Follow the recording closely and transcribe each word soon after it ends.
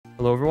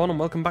Hello everyone and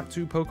welcome back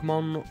to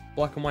Pokemon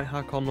Black and White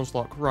Hardcore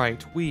Nuzlocke.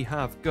 Right, we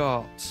have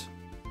got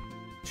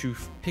to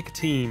pick a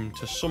team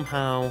to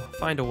somehow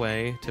find a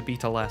way to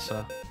beat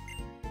Elesa.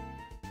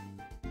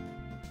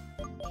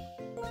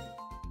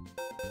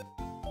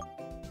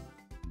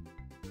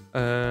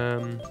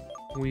 I'm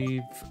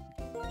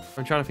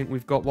trying to think,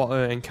 we've got what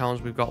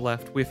encounters we've got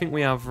left. We think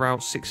we have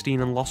Route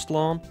 16 and Lost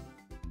Lawn,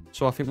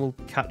 so I think we'll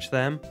catch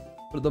them.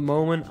 But at the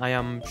moment, I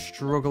am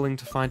struggling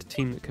to find a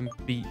team that can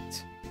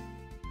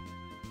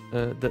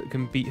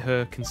beat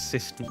her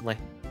consistently,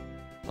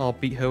 or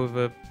beat her with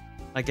a,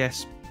 I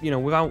guess, you know,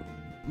 without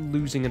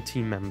losing a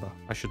team member,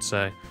 I should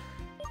say.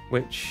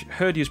 Which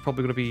Herdy is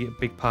probably going to be a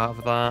big part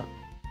of that.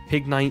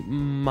 Pignite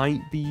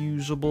might be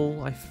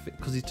usable,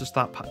 because he's just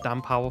that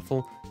damn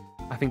powerful.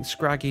 I think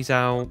Scraggy's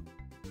out,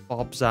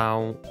 Bob's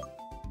out.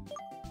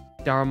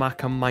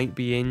 Darumaka might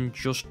be in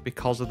just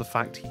because of the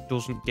fact he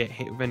doesn't get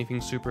hit with anything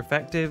super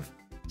effective.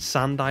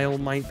 Sandile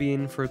might be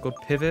in for a good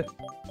pivot.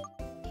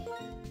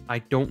 I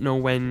don't know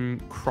when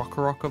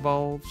Krokorok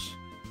evolves.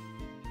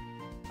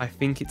 I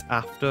think it's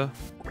after.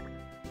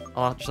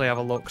 I'll actually have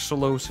a look.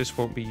 Solosis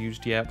won't be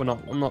used yet. I'm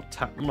not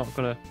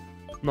gonna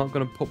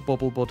put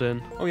Bubble Bud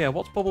in. Oh yeah,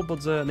 what's Bubble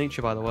Bud's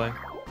nature, by the way?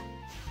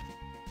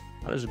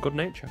 That is a good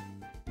nature.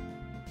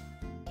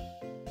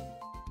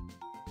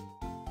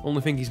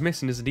 Only thing he's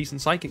missing is a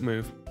decent psychic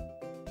move.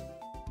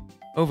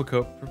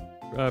 Overcoat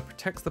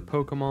protects the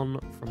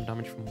Pokemon from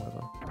damage from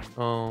weather.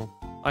 Oh,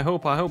 I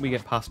hope we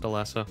get past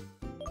Elesa.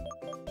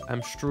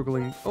 I'm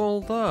struggling.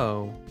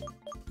 Although,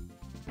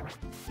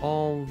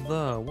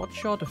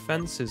 what's your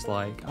defenses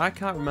like? I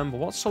can't remember.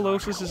 What's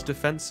Solosis's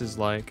defenses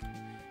like?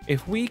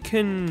 If we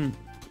can,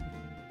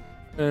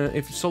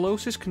 if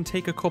Solosis can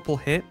take a couple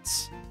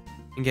hits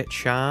and get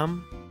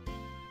Charm,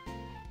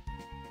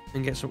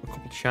 and get a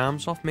couple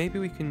charms off, maybe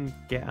we can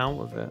get out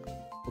of it.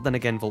 But then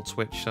again, Volt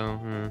Switch, so...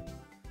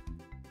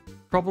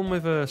 Problem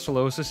with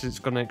Solosis is it's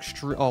going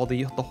to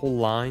the whole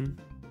line,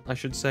 I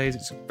should say, is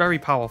it's very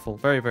powerful,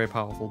 very, very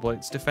powerful, but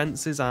its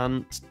defenses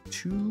aren't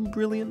too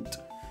brilliant.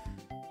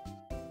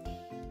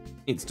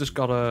 It's just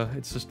got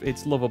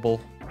it's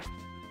lovable.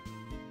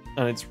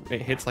 And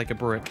it hits like a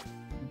brick,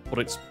 but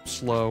it's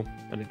slow,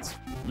 and it's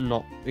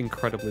not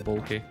incredibly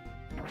bulky.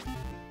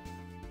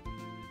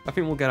 I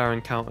think we'll get our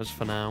encounters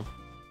for now.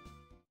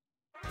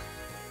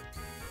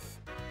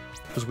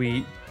 Because if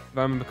I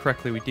remember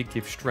correctly, we did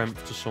give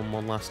strength to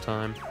someone last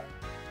time.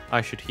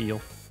 I should heal.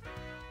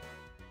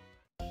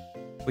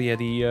 But yeah,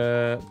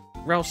 the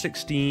Route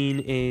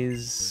 16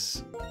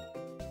 is...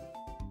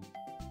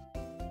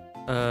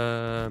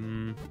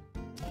 I'm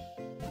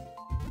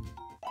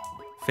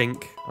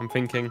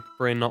thinking.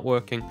 Brain not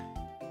working.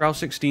 Route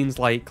 16's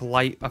like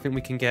light. I think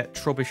we can get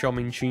Trubbish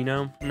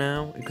Minccino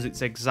now, because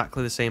it's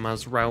exactly the same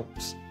as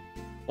routes.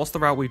 What's the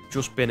route we've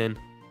just been in?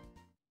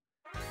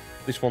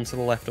 This one to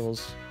the left of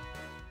us.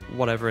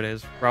 Whatever it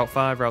is. Route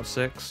 5, Route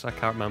 6, I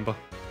can't remember.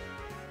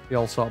 They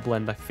all sort of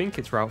blend. I think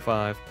it's Route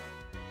 5.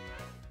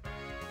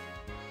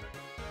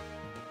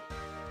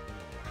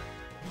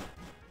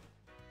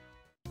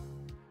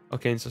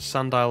 Okay, so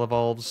Sandile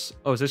evolves.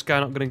 Oh, is this guy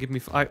not going to give me...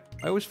 I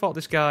always thought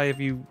this guy, if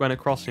you run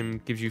across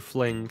him, gives you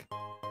Fling.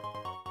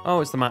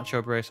 Oh, it's the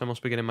Macho Brace. I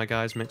must be getting my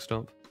guys mixed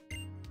up.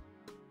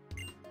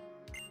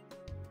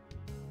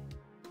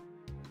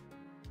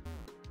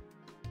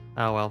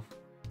 Oh, well.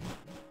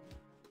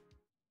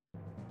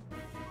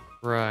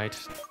 Right,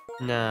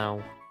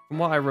 now, from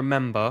what I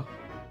remember,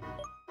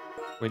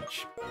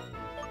 which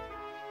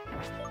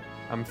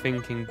I'm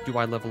thinking, do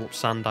I level up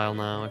Sandile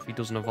now if he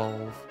doesn't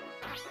evolve?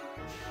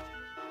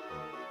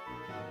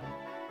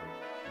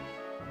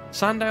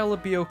 Sandile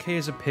would be okay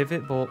as a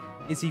pivot, but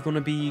is he going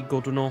to be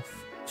good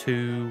enough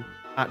to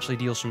actually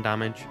deal some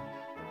damage?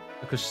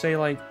 Because say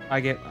like,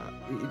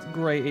 it's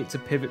great, it's a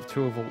pivot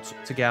to a Volt,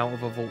 to get out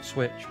of a Volt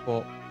Switch,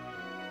 but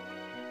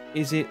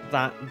is it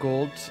that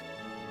good?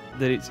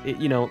 That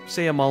you know,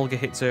 say Amalga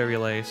hits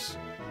Aerial Ace.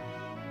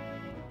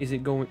 Is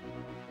it good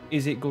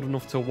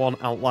enough to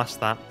outlast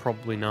that?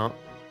 Probably not.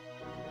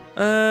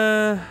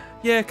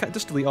 Yeah,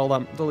 just delete all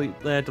that.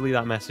 Delete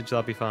that message.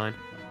 That'll be fine.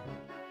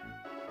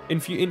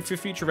 For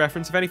future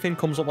reference, if anything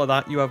comes up like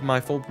that, you have my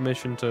full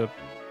permission to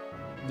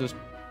just,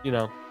 you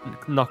know,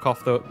 knock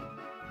off those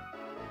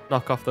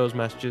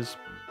messages.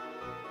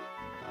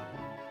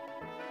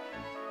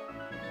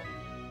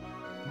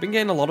 I've been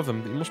getting a lot of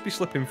them. It must be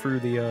slipping through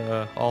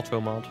the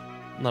auto mod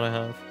that I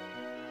have.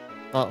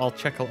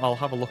 I'll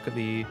have a look at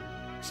the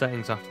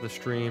settings after the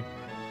stream.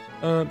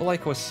 But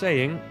like I was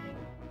saying,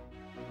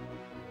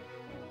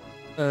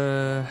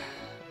 that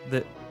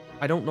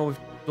I don't know if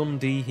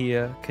Dundee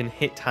here can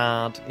hit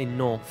hard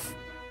enough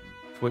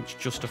to it's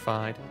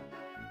justified.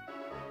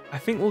 I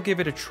think we'll give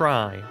it a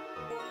try.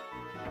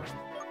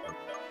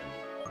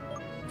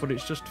 But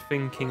it's just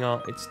thinking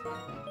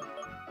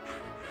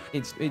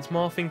it's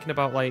more thinking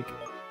about like,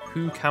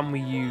 who can we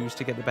use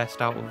to get the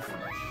best out of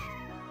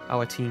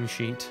our team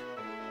sheet?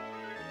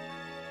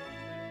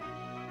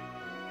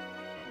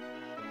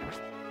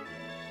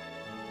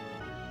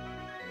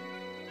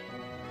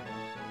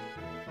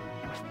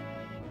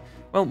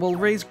 Well, we'll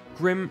raise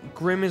Grim.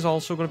 Grim is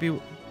also going to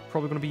be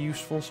probably going to be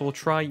useful, so we'll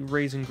try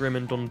raising Grim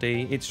and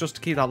Dundee. It's just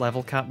to keep that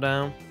level cap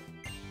down.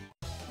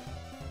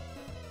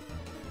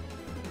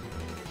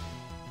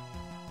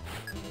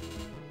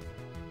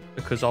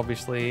 Because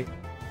obviously,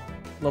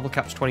 level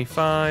cap's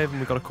 25, and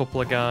we've got a couple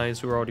of guys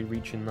who are already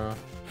reaching that.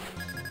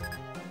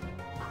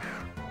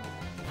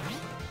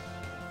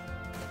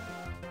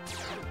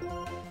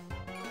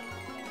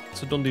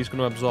 So Dundee's going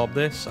to absorb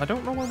this. I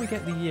don't know when we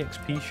get the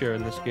EXP share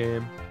in this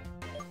game.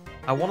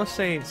 I want to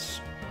say it's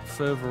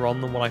further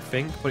on than what I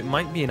think, but it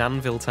might be in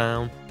Anvil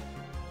Town.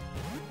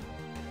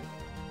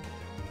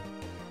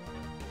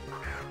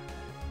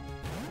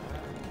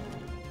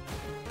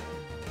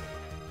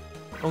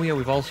 Oh yeah,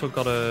 we've also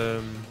got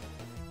a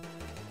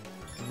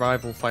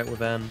rival fight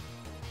with N.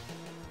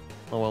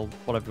 Oh well,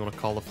 whatever you want to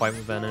call the fight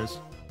with N is.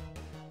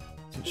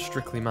 Doesn't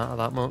strictly matter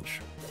that much.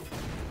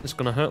 It's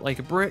gonna hurt like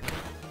a brick.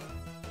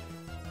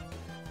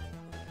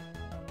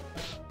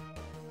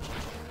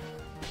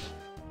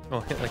 Oh,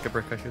 hit like a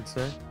brick, I should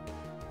say.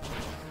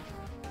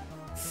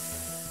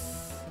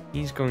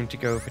 He's going to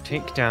go for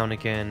takedown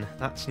again.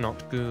 That's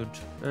not good.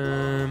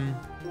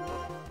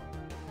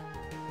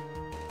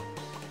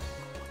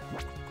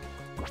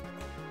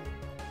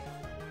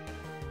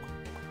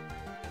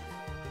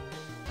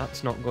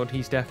 That's not good.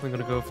 He's definitely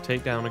going to go for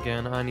takedown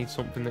again. I need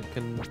something that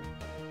can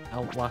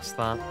outlast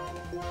that.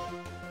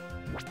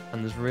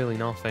 And there's really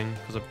nothing,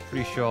 because I'm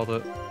pretty sure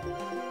that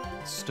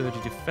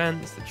sturdy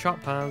defense the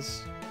Chop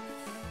has.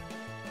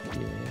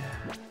 Yeah.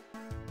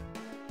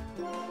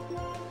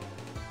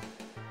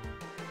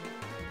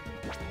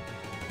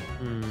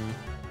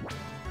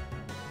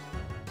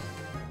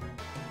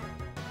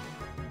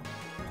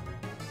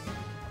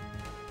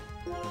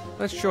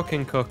 Let's chuck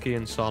in Cookie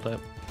and sod it.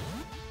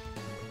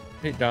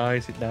 It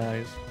dies, it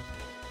dies.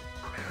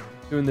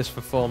 Doing this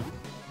for fun.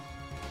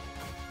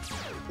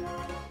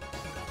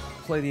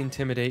 Play the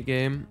Intimidate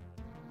game.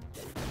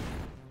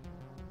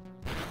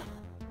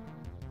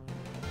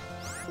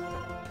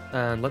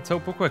 And let's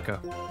hope we're quicker.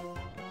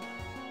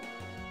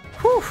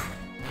 Whew!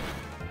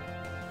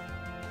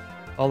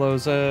 All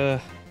those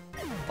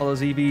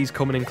EVs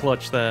coming in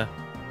clutch there.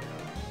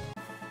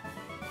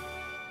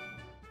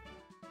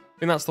 I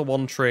think that's the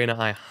one trainer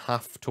I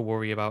have to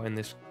worry about in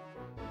this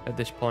at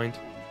this point.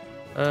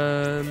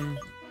 I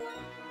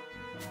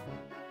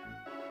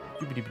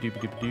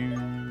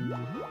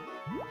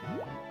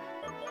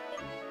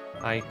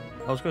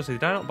was going to say,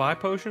 did I not buy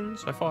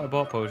potions? I thought I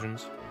bought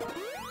potions.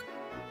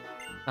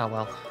 Oh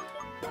well.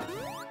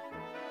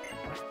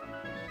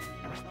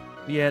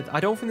 Yeah, I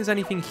don't think there's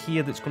anything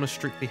here that's going to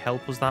strictly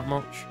help us that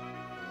much.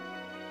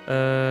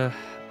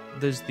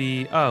 There's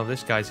the... Oh,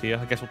 this guy's here.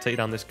 I guess we'll take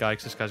down this guy,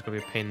 because this guy's going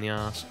to be a pain in the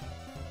ass.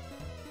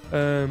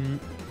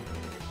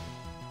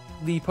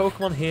 The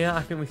Pokemon here,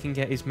 I think we can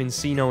get is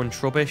Mincino and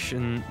Trubbish,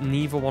 and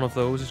neither one of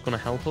those is going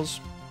to help us.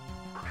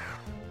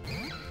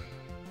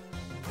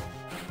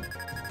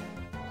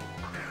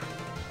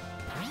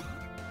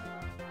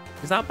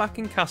 Is that back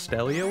in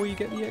Castelia where you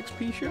get the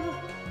XP share?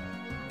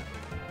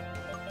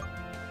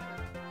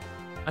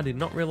 I did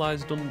not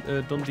realise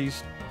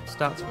Dundee's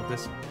stats with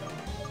this...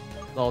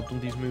 or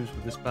Dundee's moves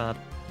were this bad.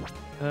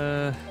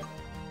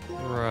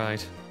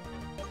 Right.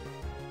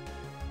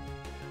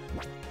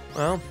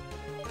 Well...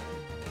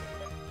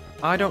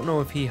 I don't know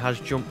if he has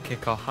jump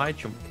kick or high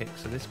jump kick,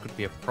 so this could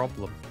be a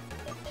problem.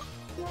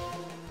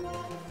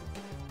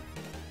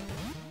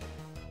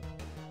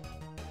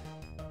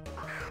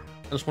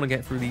 I just want to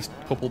get through these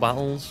couple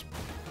battles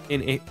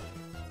in it.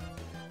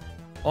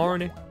 Or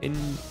in it.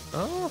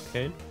 Oh,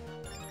 okay.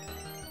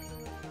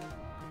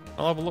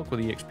 I'll have a look what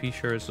the XP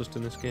share is just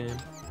in this game.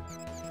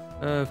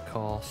 Of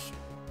course.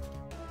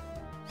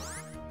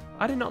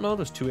 I did not know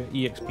there's 2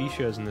 EXP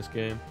shares in this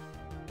game.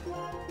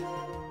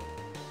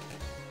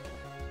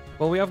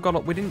 Well, we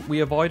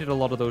avoided a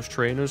lot of those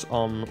trainers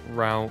on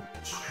Route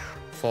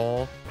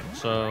 4,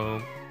 so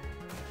we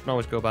can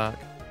always go back.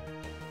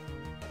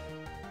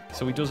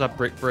 So he does have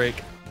Brick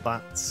Break.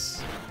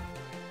 That's...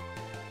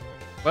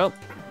 Well,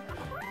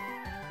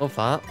 love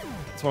that.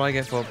 That's what I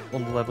get for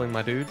under-leveling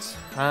my dudes.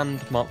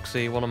 And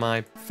Moxie, one of my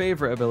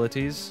favourite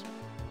abilities,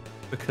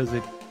 because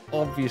it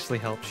obviously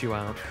helps you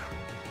out.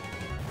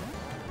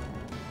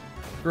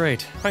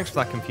 Great. Thanks for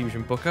that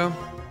confusion, bucko.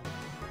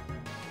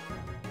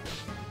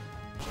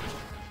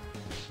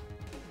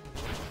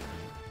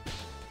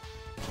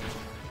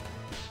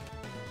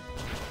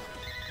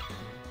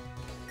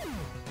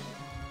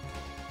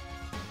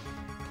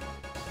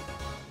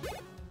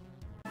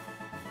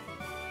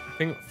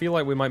 I feel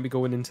like we might be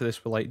going into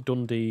this with like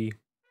Dundee,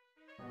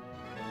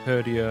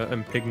 Herdia,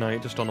 and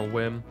Pignite just on a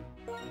whim.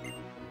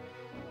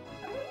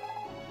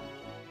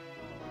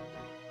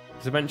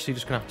 Because eventually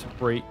just going to have to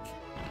break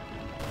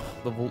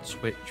the Volt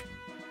Switch.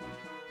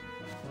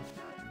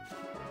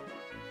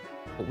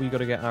 But we got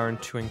to get our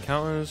 2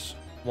 encounters.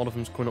 One of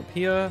them's coming up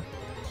here.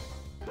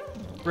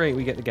 Great,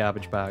 we get the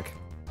garbage bag.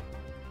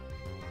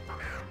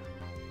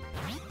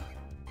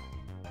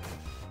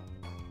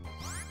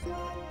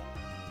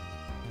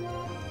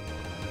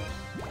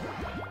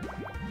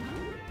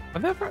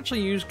 I've never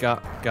actually used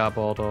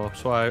Garbodor,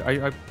 so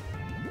I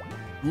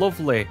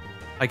lovely.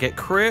 I get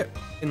crit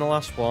in the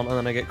last one, and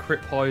then I get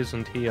crit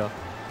poisoned here.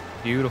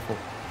 Beautiful.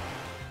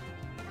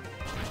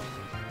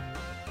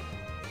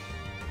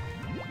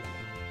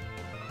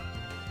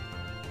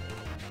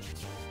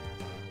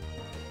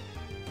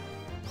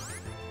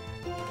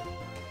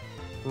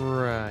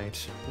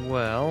 Right.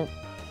 Well.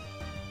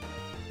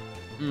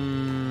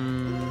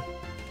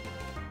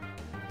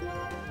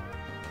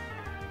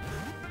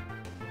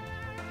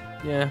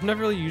 Yeah, I've never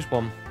really used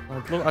one.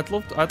 I'd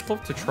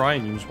love to try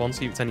and use one,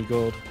 see if it's any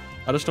good.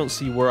 I just don't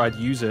see where I'd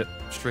use it,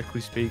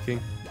 strictly speaking.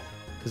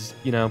 Because,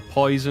 you know,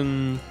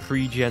 Poison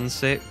pre-Gen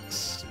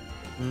 6,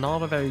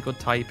 not a very good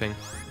typing.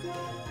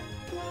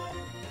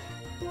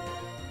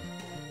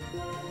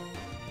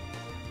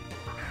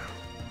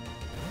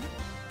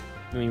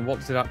 I mean, what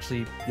does it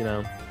actually, you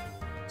know,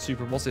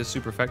 what's it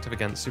super effective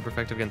against? Super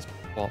effective against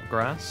what,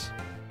 grass?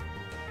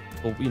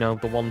 Or, you know,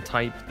 the one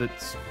type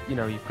that's, you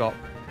know, you've got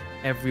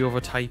every other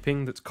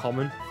typing that's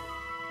common.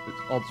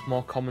 That's odds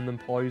more common than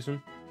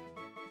poison.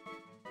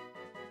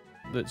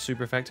 That's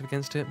super effective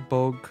against it.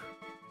 Bug,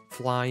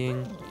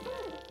 flying.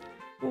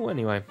 Oh,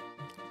 anyway.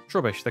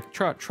 Trubbish, the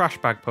trash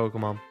bag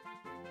Pokemon.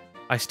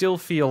 I still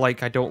feel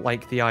like I don't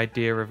like the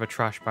idea of a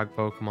trash bag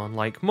Pokemon.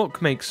 Like,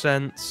 Muck makes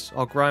sense,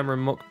 or Grimer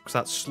and Muck, because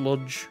that's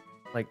sludge.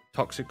 Like,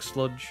 toxic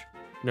sludge.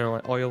 You know,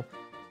 like oil.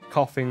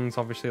 Coughing's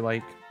obviously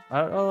like...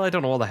 I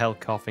don't know what the hell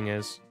coughing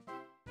is.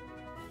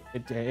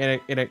 It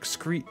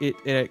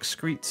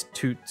excretes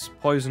toots.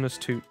 Poisonous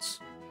toots.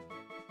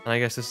 And I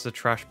guess this is a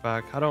trash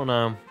bag. I don't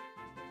know.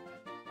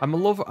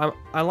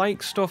 I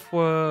like stuff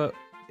where...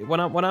 When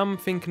I'm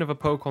thinking of a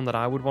Pokemon that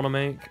I would want to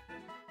make,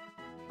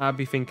 I'd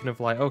be thinking of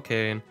like,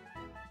 okay...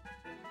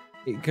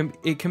 It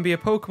can be a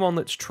Pokemon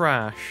that's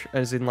trash,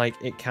 as in like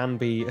it can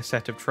be a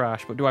set of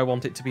trash, but do I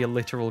want it to be a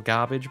literal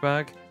garbage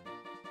bag?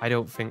 I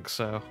don't think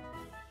so.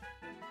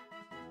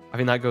 I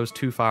think that goes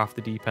too far off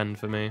the deep end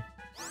for me.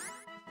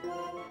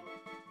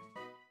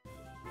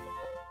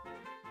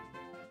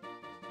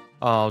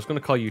 Oh, I was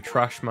gonna call you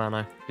Trash Man,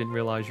 I didn't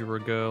realise you were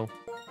a girl.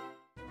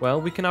 Well,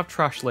 we can have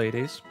Trash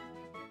Ladies.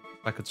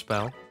 I could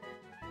spell.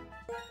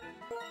 I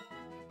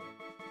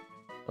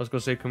was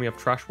gonna say, can we have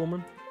Trash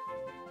Woman?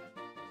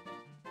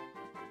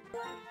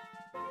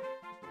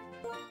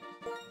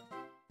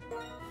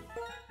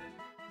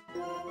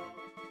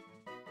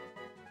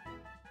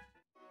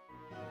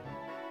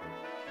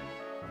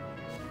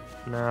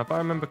 Now, if I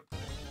remember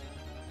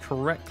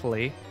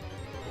correctly,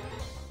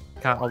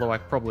 although I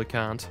probably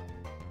can't.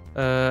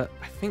 I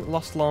think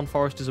Lost Lawn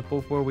Forest is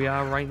above where we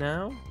are right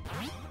now,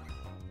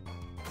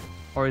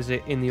 or is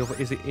it in the other?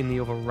 Is it in the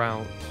other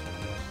route,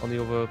 on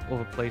the other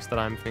place that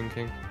I'm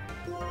thinking?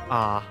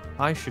 Ah,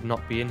 I should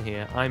not be in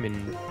here. I'm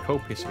in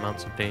copious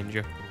amounts of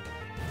danger.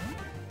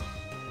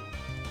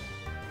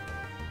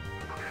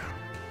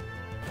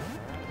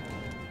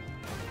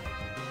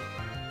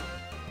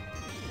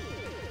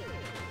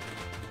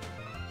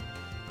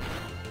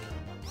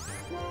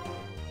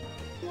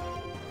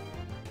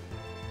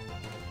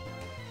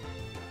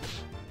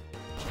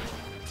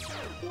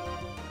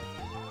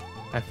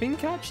 I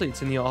think actually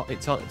it's in the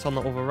it's on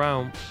the other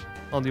realm,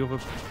 on the other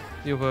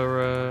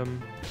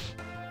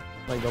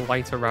like the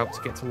lighter route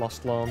to get to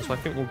Lost Lawn. So I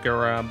think we'll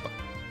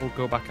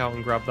go back out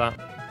and grab that.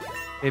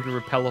 Maybe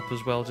repel up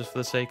as well, just for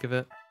the sake of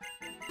it.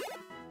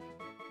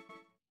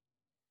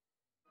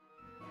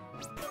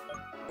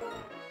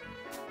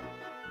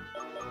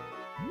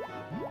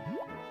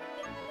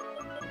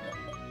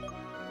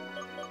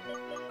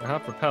 I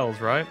have repels,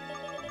 right?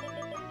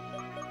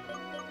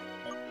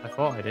 I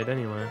thought I did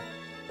anyway.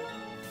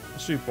 The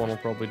soup one will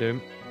probably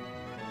do.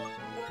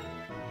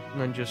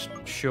 And then just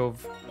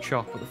shove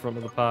Chop at the front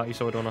of the party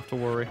so I don't have to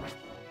worry.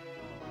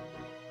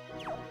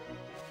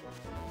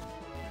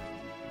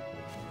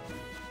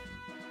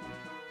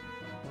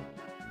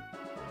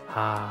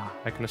 Ah,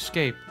 I can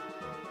escape.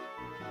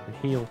 And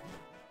heal.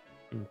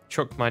 And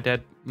chuck my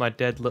dead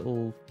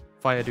little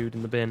fire dude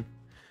in the bin.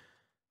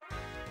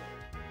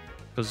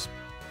 Because,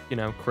 you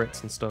know,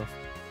 crits and stuff.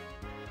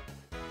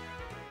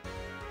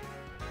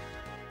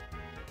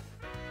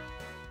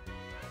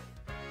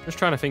 Just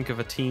trying to think of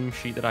a team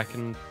sheet that I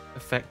can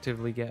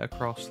effectively get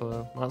across,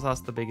 though.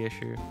 That's the big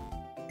issue.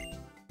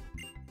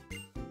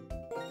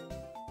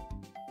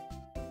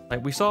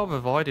 Like, we sort of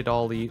avoided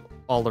all the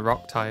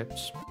rock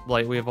types.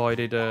 Like, we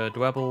avoided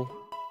Dwebble,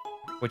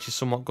 which is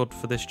somewhat good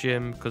for this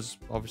gym, because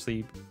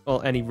obviously,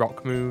 well, any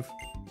rock move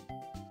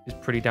is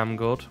pretty damn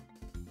good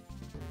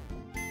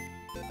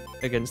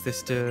against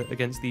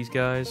these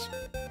guys.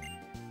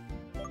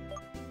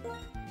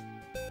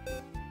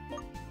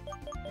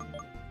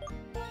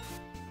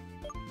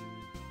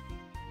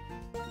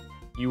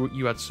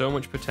 You had so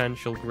much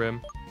potential,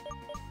 Grim.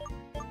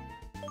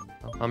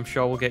 I'm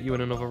sure we'll get you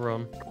in another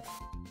run.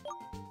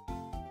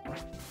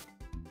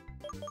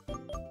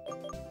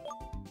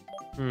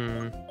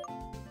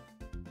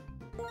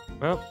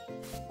 Well,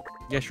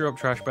 guess you're up,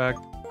 trash bag.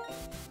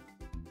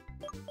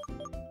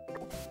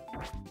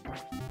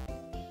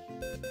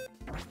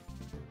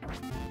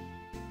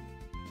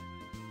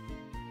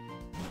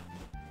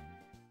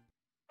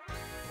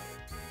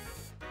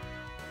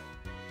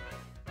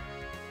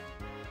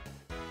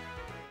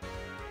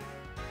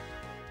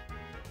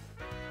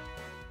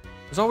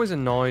 was always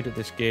annoyed at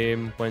this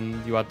game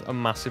when you had a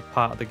massive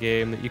part of the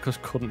game that you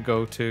just couldn't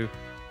go to.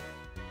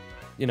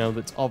 You know,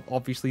 that's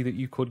obviously that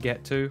you could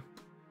get to.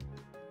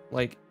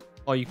 Like,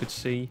 or you could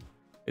see.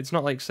 It's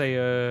not like, say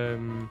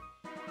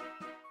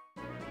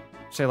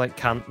like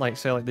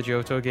the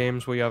Johto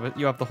games where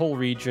you have the whole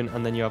region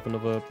and then you have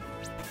another.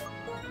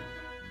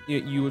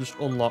 You just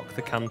unlock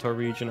the Kanto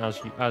region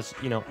as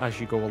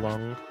you go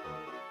along.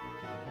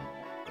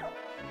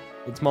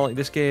 It's more like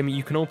this game.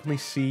 You can openly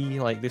see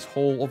like this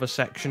whole other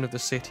section of the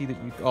city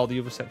or the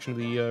other section of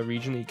the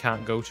region that you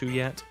can't go to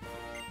yet.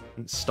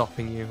 And it's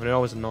stopping you, and it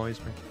always annoys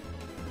me.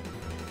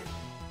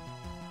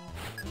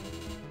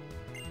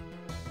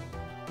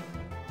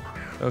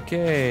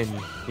 Okay,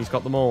 he's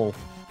got them all.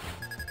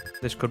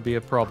 This could be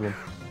a problem.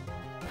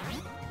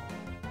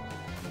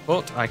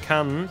 But I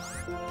can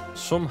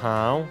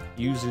somehow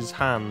use his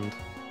hand.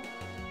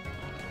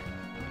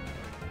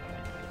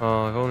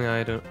 Oh, if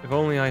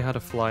only I had a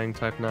flying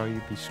type now,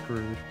 you'd be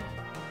screwed.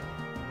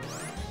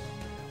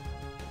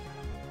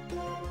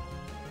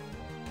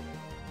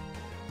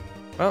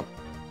 Well,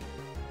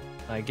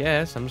 I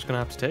guess I'm just gonna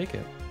have to take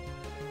it.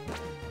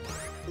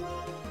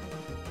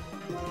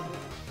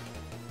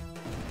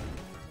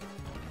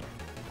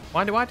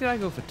 Why did I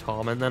go for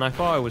Torment then? I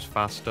thought I was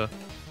faster.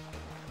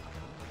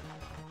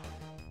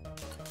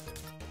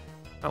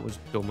 That was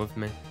dumb of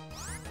me.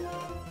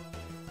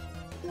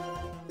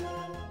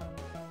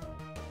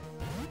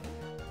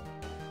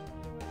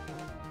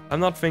 I'm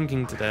not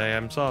thinking today.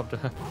 I'm sort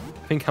of, I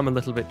think I'm a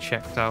little bit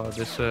checked out of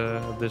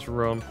this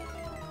run.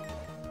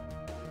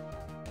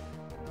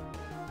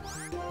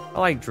 I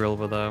like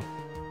Drilver though.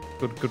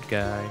 Good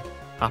guy.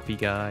 Happy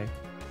guy.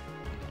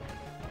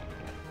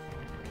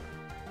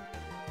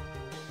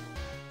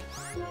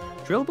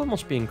 Drilver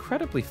must be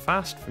incredibly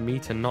fast for me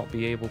to not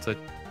be able to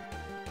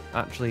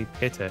actually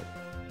hit it.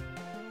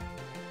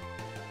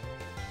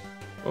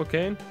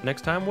 Okay,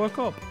 next time work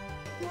up.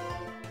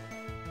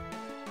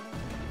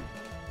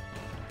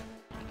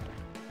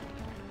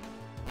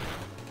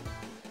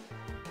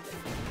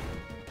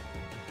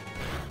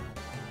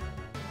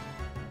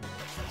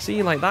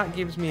 See, like, that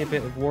gives me a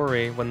bit of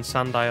worry when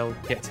Sandile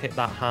gets hit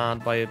that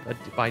hard by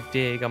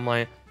Dig. I'm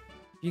like,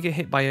 if you get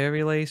hit by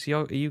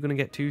Elesa, are you going to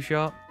get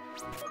two-shot?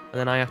 And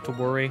then I have to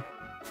worry.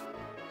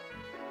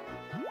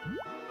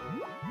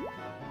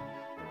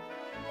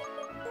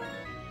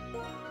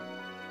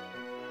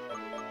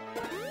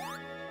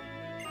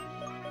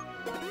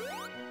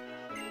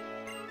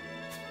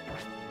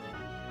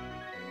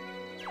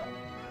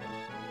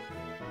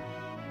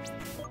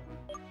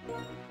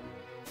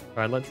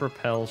 Alright, let's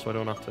repel so I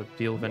don't have to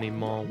deal with any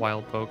more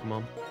wild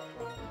Pokemon.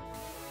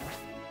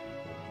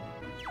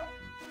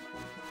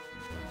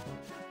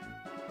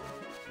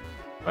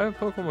 Do I have a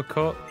Pokemon with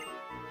Cut?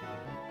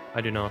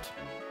 I do not.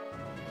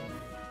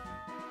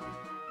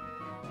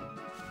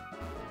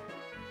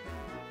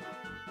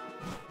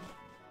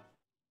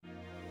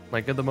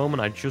 Like, at the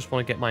moment, I just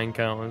want to get my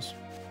encounters.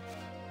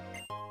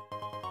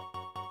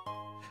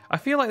 I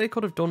feel like they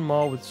could have done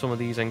more with some of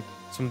these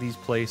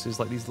places,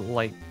 like these little,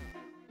 like,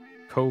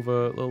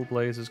 covert little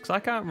blazes, because I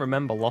can't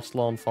remember Lost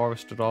Lawn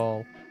Forest at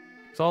all.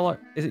 It's all like,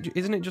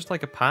 isn't it just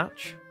like a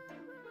patch?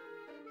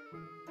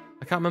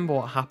 I can't remember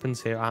what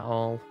happens here at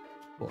all,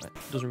 but it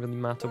doesn't really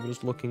matter. We're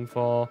just looking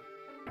for,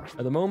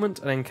 at the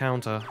moment, an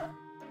encounter.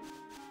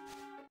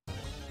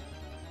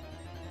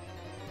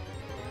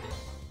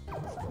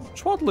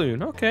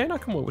 Swadloon, okay, I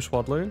can work with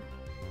Swadloon.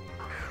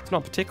 It's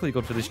not particularly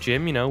good for this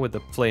gym, you know, with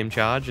the Flame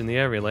Charge and the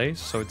Aerial Ace,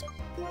 so it's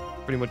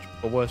pretty much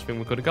the worst thing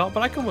we could have got,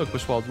 but I can work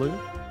with Swadloon.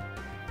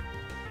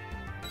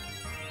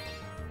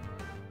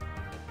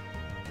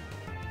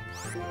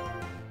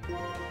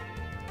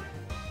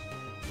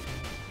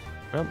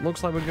 Well,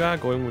 looks like we are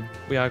going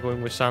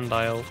with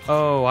Sandile.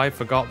 Oh, I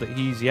forgot that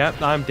he's...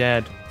 Yep, I'm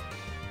dead.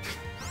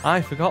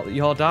 I forgot that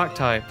you're Dark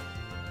type.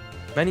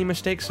 Many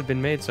mistakes have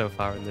been made so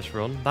far in this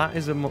run. That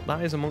is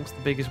amongst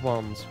the biggest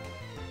ones.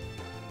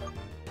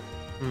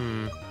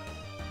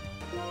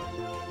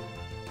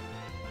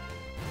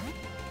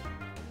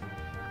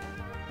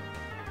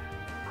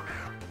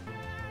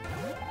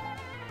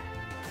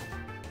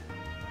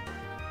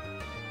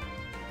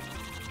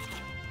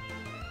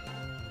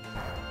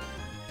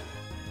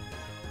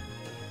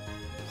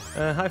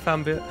 Hi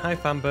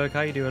Fanberg,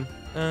 how you doing?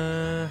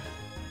 I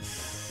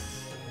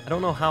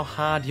don't know how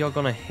hard you're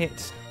gonna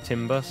hit,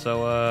 Timber,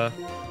 so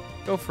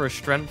go for a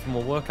strength and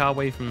we'll work our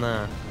way from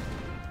there.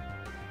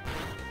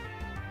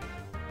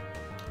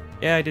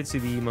 Yeah, I did see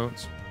the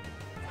emotes.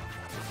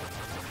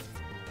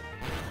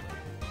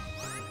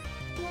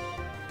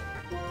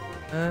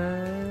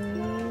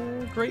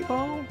 Great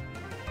Ball?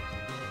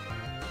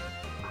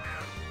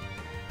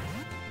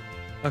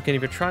 Okay,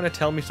 if you're trying to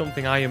tell me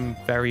something, I am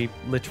very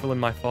literal in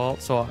my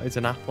thoughts. So it's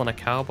an apple and a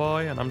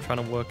cowboy, and I'm trying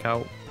to work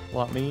out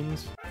what that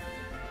means.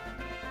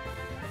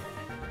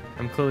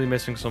 I'm clearly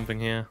missing something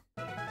here.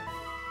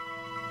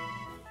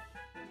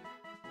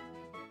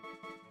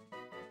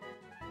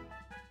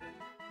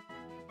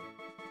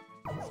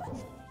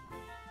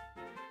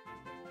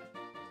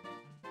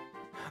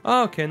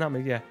 Oh, okay, that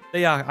makes, yeah.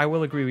 They are, I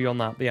will agree with you on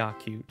that. They are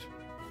cute.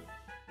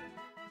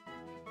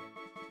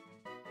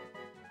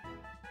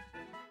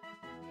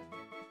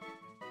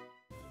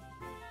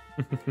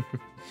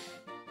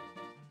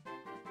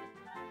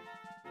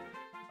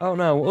 Oh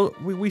no, well,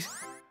 we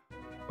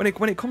when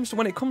it comes to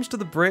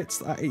the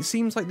Brits, it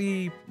seems like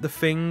the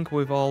thing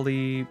with all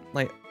the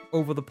like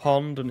over the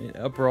pond and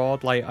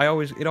abroad, like it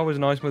always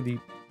annoys me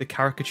when the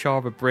caricature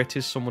of a Brit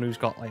is someone who's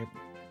got like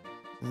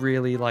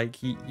really like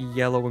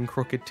yellow and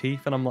crooked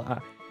teeth, and I'm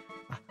like,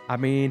 I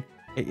mean,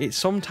 it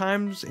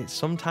sometimes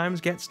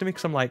gets to me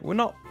because I'm like,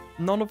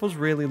 none of us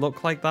really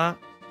look like that.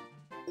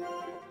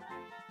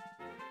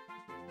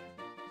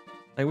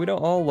 Like, we don't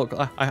all look.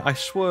 I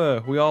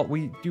swear,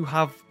 we do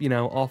have, you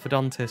know,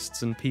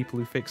 orthodontists and people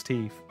who fix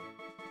teeth.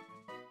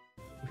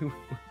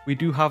 We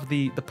do have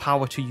the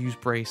power to use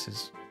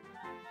braces.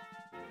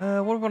 What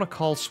do I want to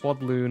call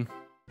Swadloon?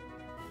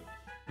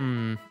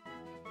 Well,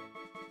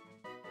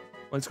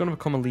 it's going to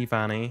become a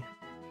Leavanny.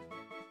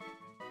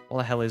 What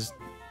the hell is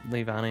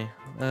Leavanny?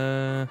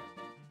 I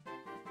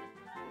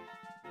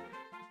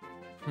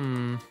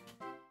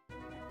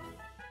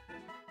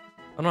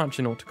don't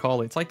actually know what to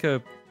call it. It's like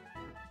a...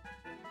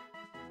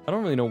 I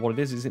don't really know what it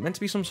is. Is it meant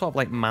to be some sort of,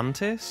 like,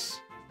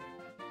 mantis?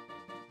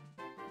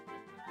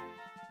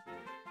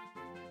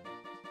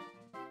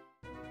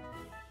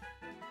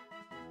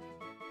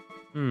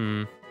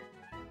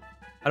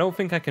 I don't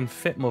think I can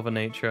fit Mother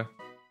Nature.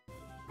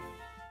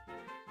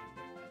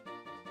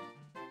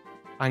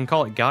 I can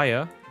call it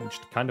Gaia,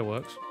 which kind of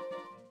works.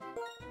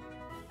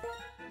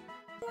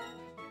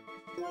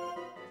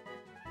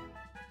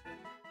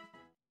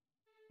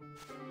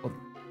 Well,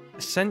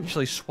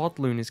 essentially,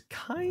 Swadloon is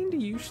kind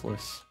of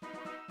useless.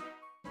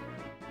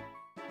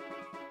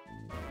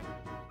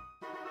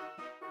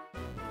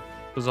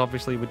 Because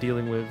obviously we're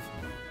dealing with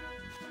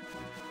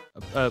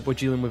a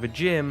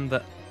gym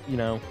that, you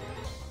know,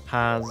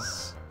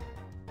 has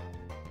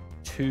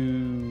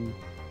 2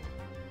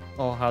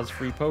 or has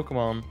 3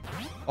 Pokemon,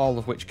 all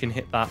of which can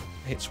hit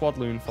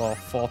Swadloon for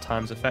 4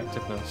 times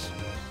effectiveness.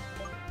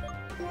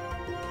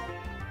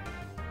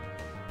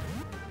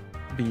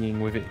 Be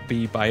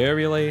it by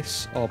Aerial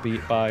Ace or be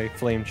it by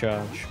Flame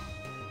Charge.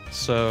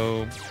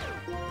 So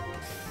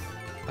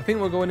I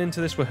think we're going into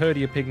this with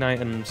Herdia,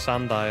 Pignite, and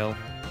Sandile,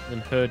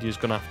 and Herdia's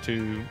going to have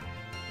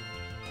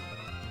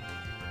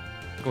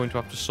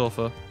to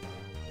suffer.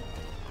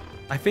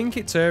 I think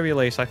it's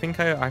Aerial Ace. I think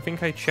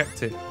I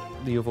checked it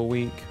the other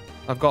week.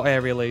 I've got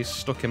Aerial Ace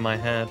stuck in my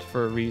head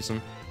for a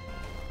reason.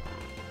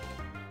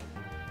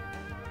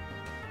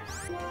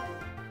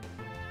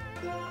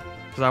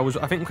 Because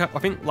I think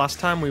last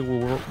time we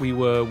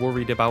were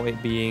worried about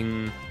it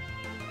being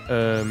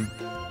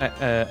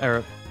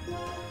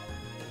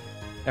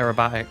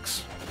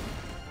aerobatics.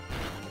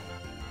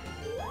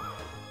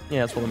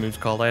 Yeah, that's what the move's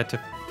called. I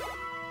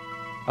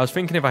was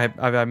thinking if I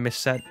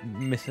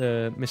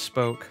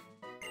misspoke.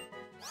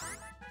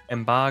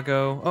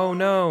 Embargo. Oh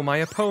no, my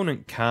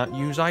opponent can't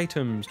use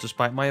items,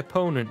 despite my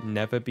opponent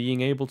never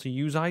being able to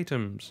use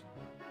items.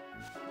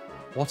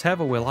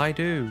 Whatever will I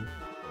do?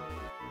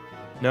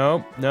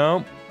 No,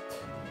 no.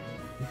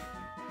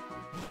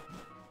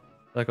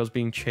 Like I was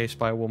being chased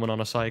by a woman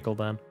on a cycle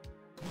then.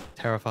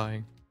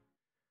 Terrifying.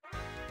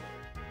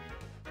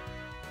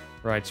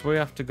 Right, so we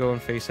have to go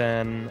and face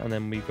N, and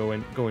then we go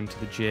into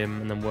the gym,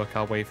 and then work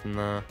our way from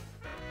there.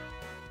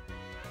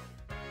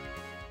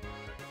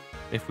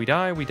 If we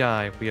die, we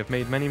die. We have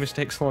made many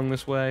mistakes along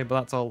this way,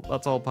 but that's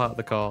all part of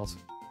the course.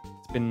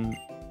 It's been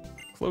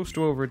close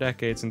to over a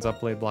decade since I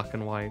played Black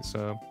and White,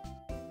 so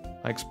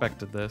I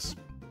expected this.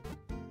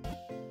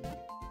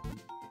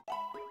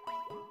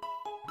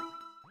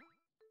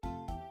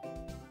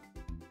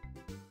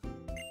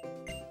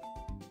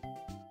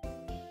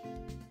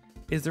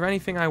 Is there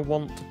anything I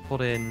want to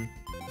put in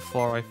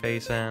before I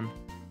face N?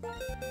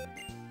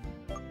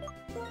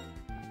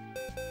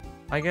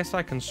 I guess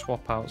I can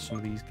swap out some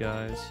of these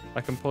guys.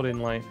 I can put in,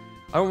 like...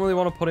 I don't really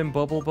want to put in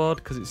Bubble Bud,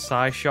 because it's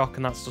Psyshock,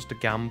 and that's just a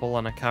gamble,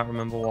 and I can't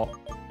remember what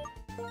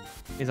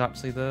is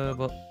actually there,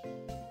 but...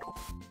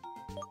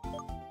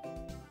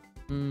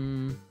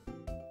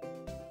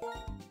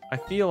 I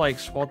feel like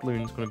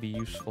Swadloon's going to be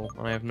useful,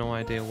 and I have no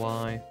idea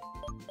why.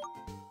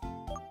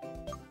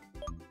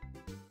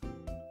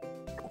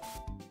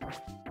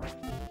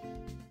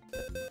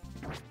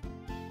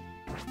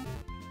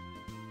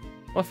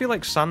 Well, I feel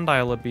like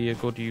Sandile would be a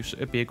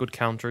good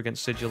counter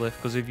against Sigilif,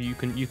 because if you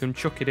can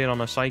chuck it in on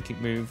a psychic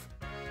move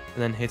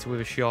and then hit it with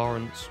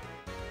Assurance,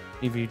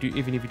 even if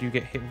you do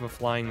get hit with a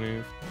flying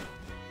move.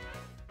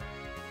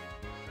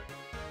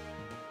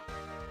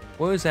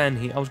 Where's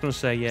N? I was gonna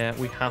say, yeah,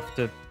 we have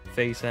to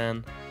face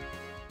N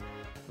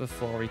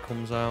before he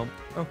comes out.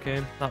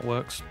 Okay, that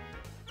works.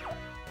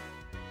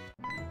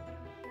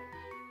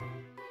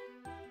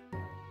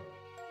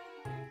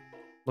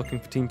 Looking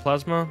for Team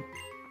Plasma?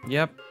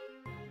 Yep.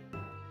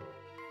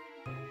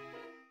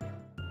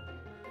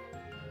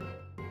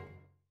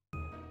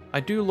 I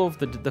do love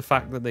the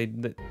fact that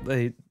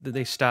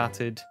they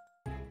started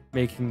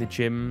making the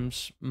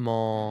gyms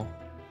more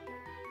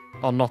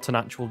or not an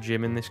actual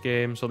gym in this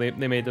game, so they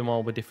made them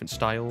all with different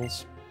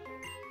styles.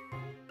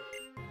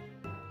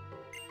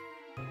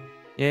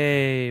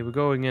 Yay, we're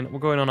going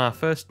on our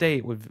first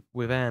date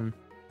with N.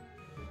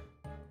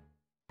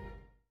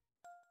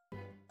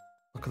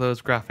 Look at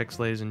those graphics,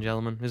 ladies and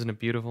gentlemen. Isn't it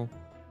beautiful?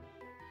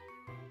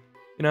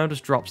 You know,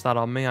 just drops that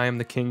on me. I am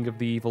the king of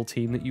the evil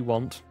team that you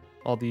want,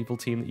 or the evil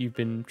team that you've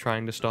been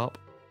trying to stop.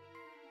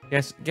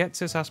 Yes,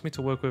 Getsis asked me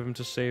to work with him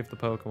to save the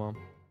Pokemon.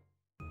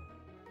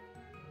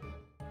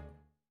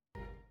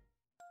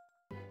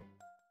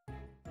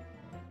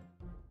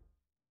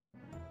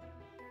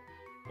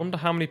 Wonder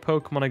how many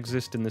Pokemon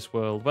exist in this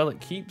world. Well, it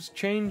keeps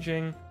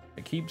changing.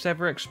 It keeps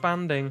ever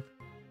expanding.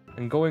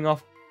 And going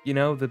off, you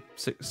know, the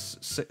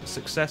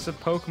successive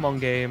Pokemon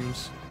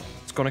games,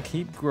 it's gonna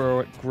keep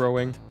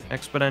growing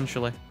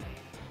exponentially.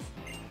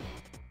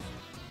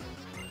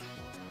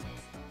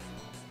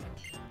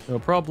 No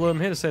problem.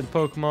 Here to save the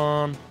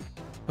Pokemon.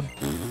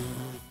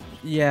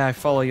 Yeah, I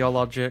follow your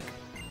logic.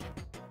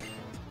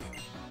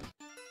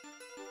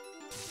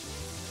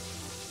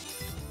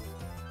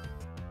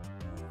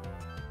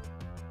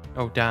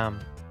 Oh, damn.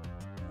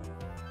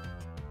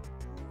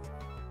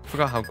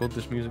 Forgot how good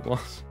this music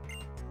was.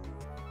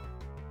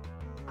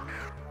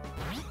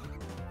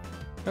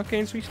 Okay,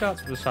 and so he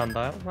starts with a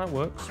Sandile. That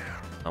works.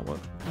 That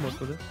works. I can work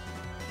with it.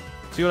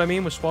 See what I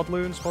mean with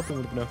Swadloon? Swadloon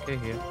would have been okay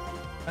here.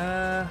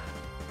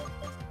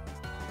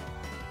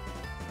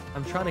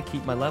 I'm trying to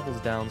keep my levels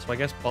down, so I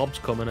guess Bob's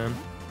coming in.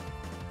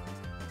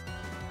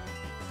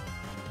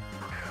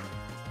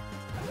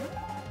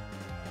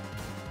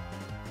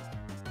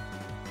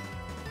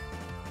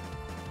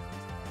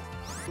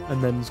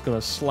 And then he's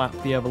gonna slap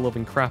the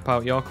ever-loving crap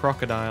out your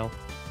crocodile.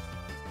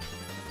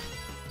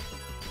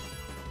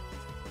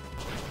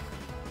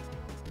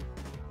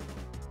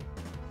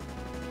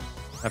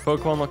 My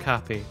Pokemon look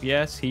happy.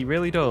 Yes, he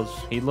really does.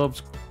 He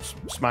loves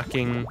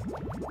smacking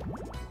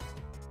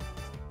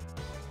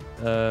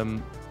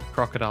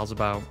crocodiles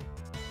about.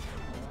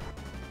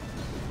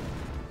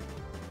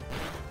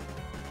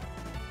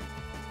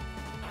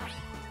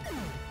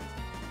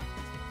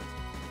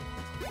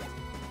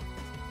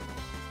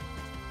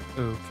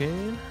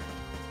 Okay.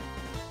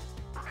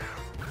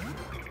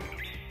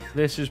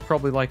 This is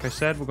probably, like I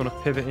said, we're going to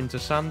pivot into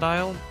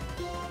Sandile.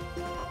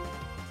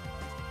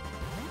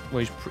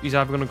 Well, he's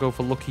either going to go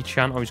for Lucky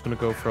Chant or he's going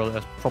to go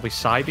for probably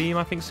Psybeam,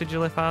 I think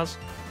Sigilif has.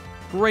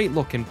 Great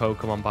looking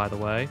Pokemon, by the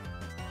way.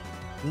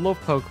 Love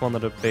Pokemon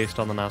that are based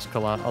on the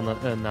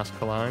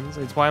Nazca lines.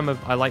 It's why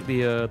I like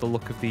the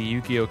look of the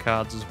Yu-Gi-Oh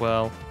cards as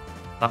well.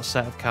 That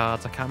set of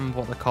cards, I can't remember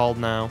what they're called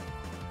now.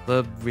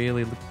 They're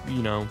really,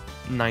 you know,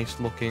 nice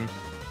looking.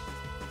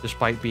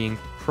 Despite being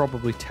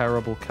probably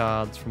terrible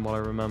cards from what I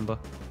remember.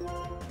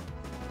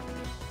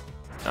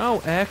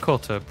 Oh, Air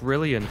Cutter.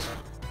 Brilliant.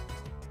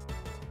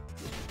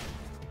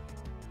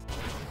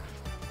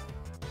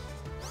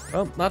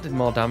 Well, that did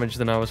more damage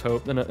than I was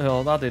hoping.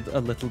 Oh, that did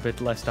a little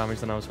bit less damage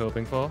than I was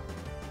hoping for.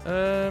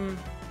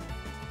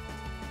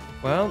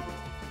 Well,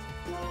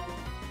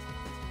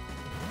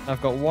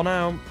 I've got one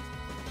out.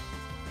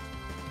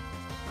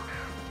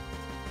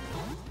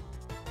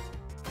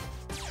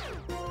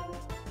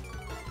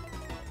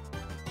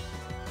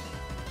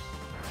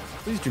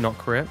 Please do not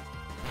crit.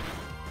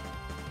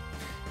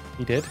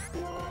 He did.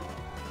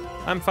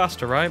 I'm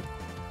faster, right?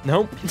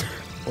 Nope.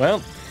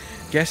 Well,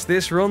 guess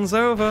this run's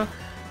over.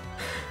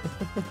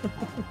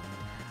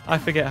 I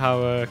forget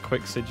how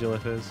quick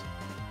Sigilif is.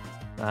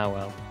 Ah,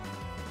 well.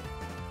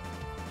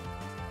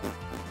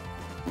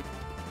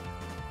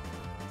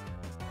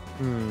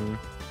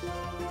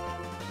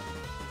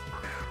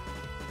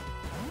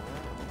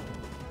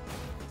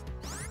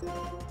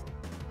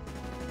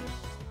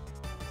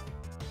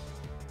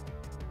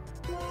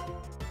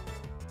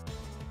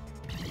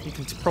 You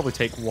can probably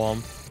take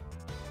one.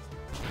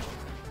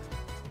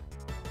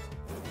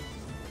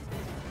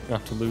 You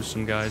have to lose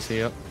some guys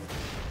here.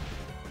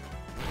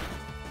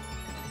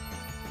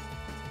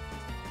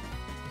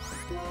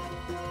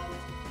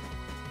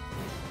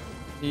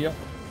 Yep.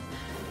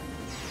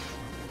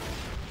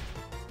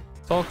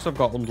 So, because I've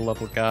got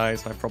under-leveled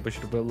guys, I probably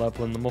should have been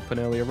leveling them up in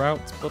earlier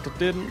routes, but I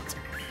didn't.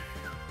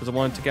 Because I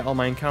wanted to get all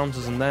my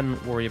encounters and then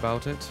worry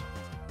about it.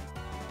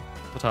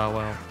 But ah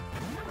well.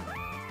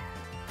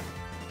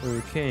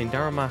 Okay,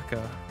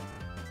 Daramaka.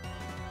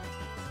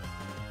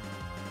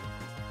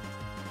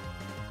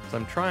 So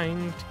I'm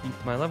trying to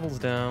keep my levels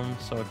down,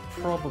 so I'd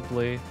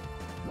probably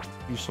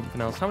do something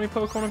else. How many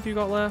Pokemon have you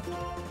got left?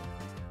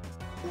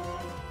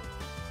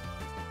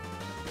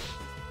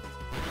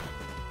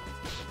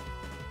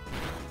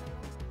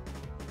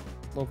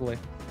 Lovely.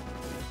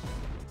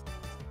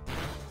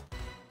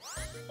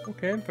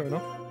 Okay, fair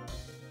enough.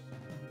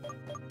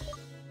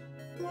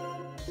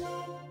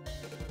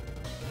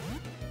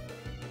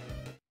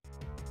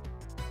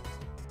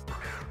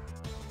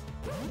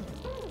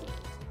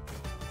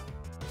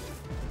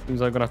 Seems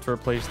like I'm gonna have to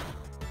replace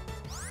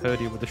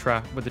Purdy with the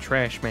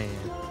trash man.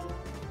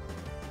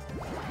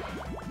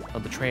 Or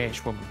the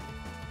trash woman.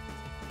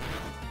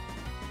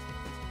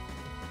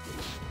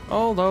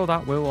 Although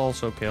that will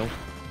also kill.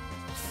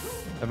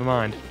 Never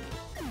mind.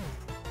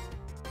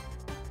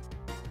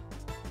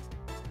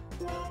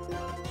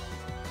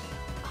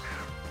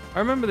 I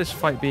remember this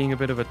fight being a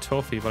bit of a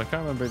toughie, but I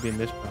can't remember it being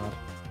this bad.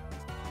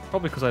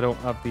 Probably because I don't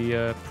have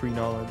the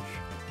pre-knowledge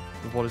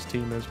of what his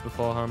team is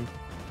beforehand.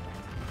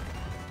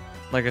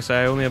 Like I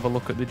say, I only ever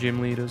look at the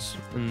gym leaders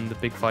in the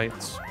big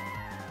fights.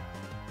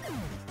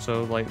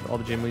 So, like, all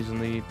the gym leaders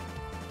and the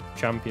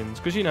champions.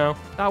 Because, you know,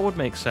 that would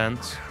make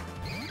sense.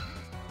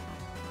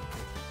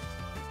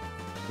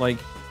 Like,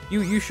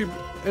 you should...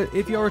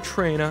 if you're a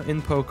trainer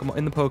in Pokemon,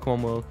 in the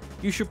Pokemon world,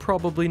 you should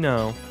probably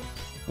know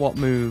what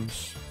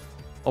moves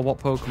or what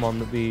Pokemon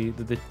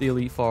that the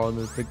Elite Four and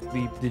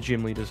the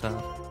gym leaders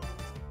have.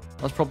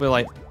 That's probably,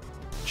 like,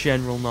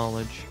 general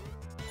knowledge.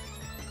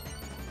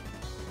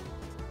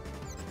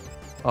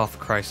 Oh, for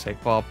Christ's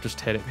sake, Bob, just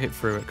hit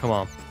through it, come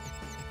on.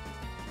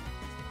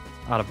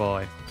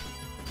 Attaboy.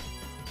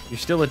 You're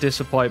still a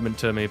disappointment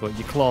to me, but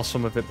you claw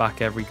some of it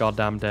back every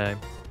goddamn day.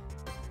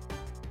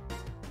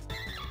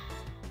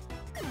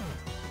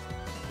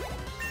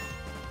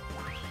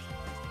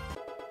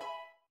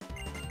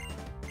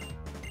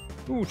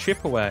 Ooh,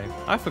 chip away.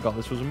 I forgot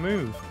this was a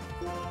move.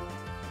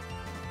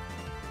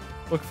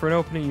 Look for an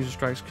opening, user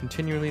strikes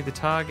continually. The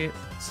target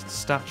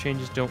stat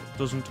changes don't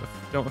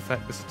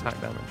affect this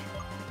attack damage.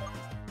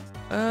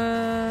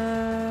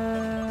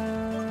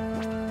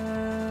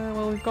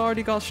 Well, we've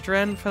already got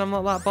strength, and I'm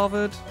not that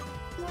bothered.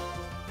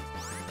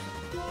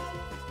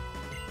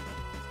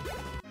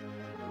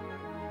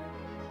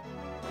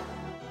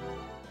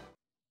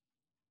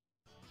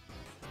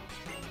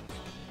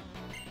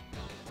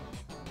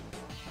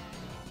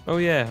 Oh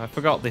yeah, I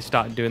forgot they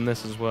started doing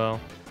this as well.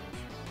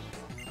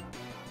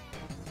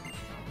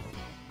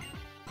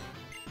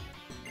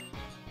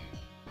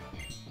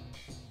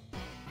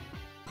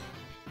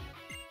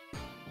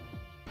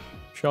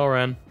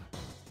 Shoren.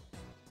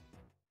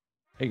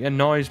 It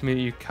annoys me that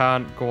you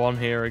can't go on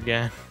here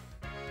again.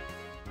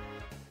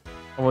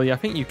 Well, yeah, I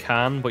think you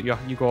can, but you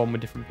go on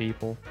with different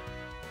people.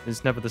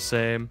 It's never the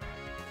same.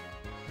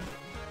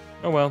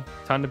 Oh well,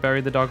 time to bury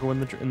the doggo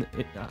in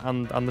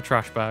and the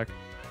trash bag,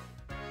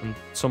 and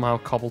somehow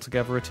cobble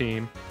together a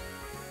team.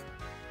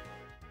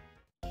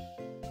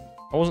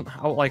 I wasn't,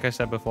 like I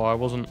said before, I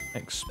wasn't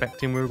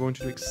expecting we were going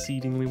to do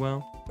exceedingly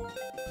well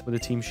with the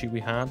team sheet we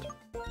had.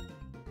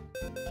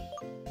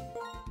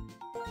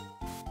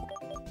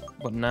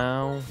 But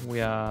now we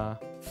are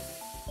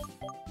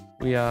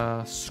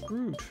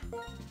screwed.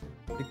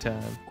 Big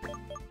time.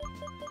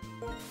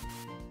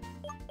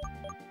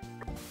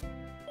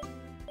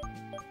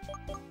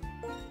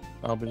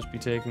 I'll just be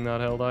taking that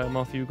held item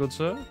off you, good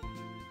sir.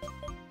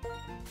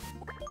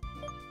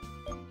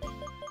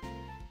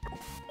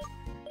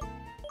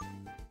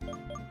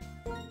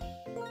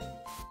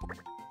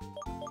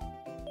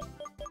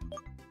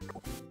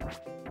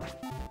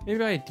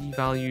 Maybe I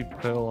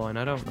devalued Purloin,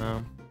 I don't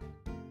know.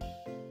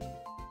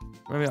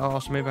 Maybe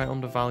I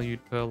undervalued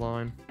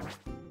Purloin.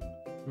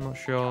 I'm not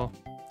sure.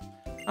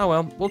 Oh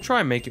well, we'll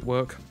try and make it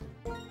work.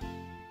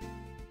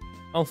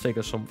 I'll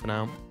figure something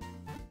out.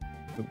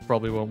 It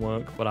probably won't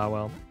work, but I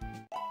will.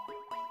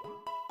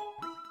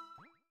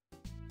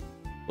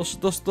 This is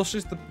the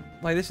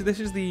this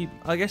is the,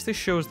 I guess this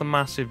shows the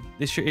massive,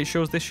 this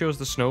shows the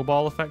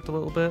snowball effect a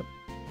little bit,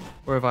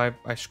 where if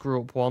I screw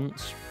up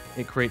once,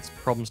 it creates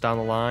problems down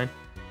the line,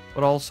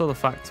 but also the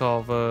fact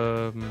of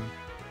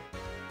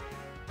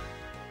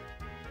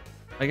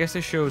I guess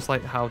this shows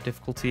like how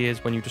difficulty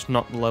is when you just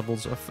knock the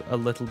levels a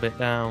little bit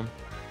down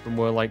from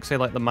where, like, say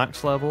like the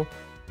max level.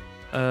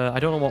 I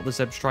don't know what the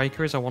Zeb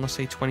Striker is. I want to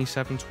say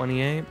 27,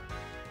 28.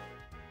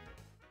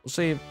 We'll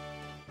see.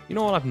 You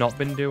know what I've not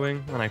been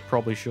doing, and I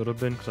probably should have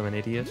been because I'm an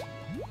idiot.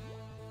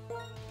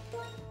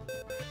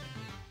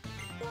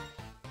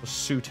 Just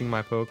suiting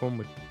my Pokemon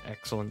with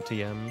excellent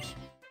TMs.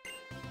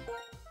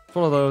 It's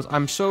one of those.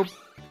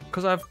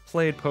 Because I've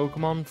played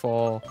Pokemon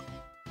for,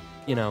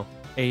 you know,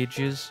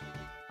 ages,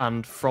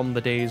 and from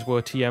the days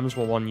where TMs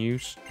were one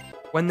use,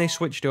 when they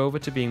switched over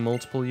to being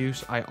multiple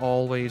use, I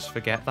always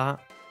forget that.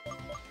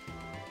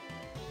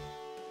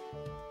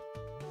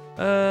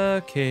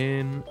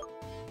 Kin.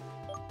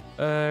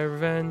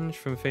 Revenge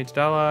from Fated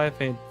Ally.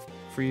 Fated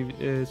Free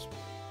is.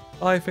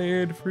 I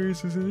fated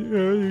freezes in the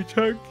early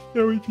attack,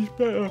 now it is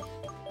better.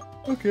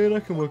 Okay,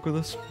 that can work with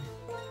us.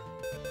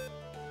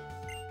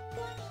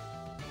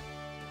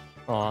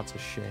 Oh, that's a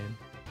shame.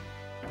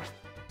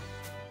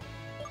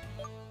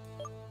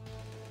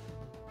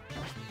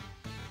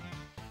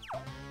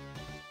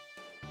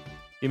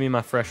 Give me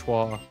my fresh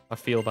water. I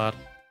feel bad.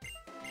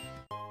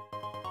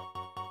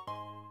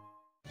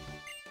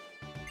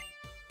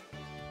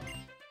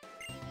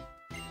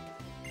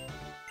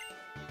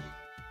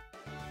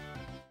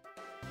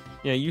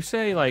 Yeah, you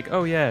say like,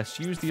 oh yes,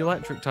 use the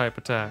electric type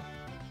attack.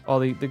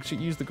 Or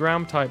use the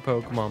ground type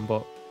Pokemon,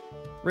 but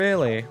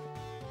really,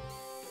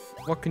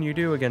 what can you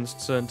do against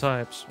certain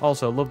types?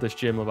 Also, love this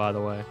gym, by the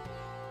way.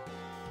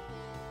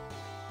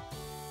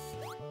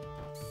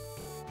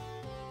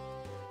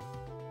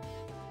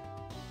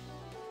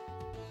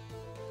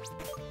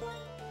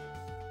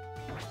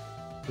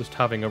 just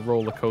having a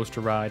roller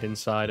coaster ride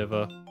inside of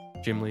a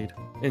gym lead,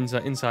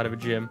 inside of a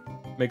gym,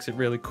 makes it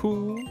really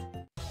cool.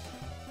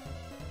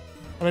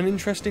 And an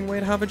interesting way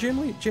to have a gym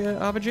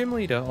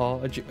leader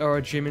or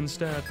a gym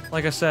instead.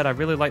 Like I said, I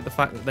really like the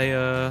fact that they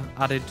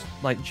added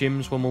like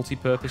gyms were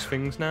multi-purpose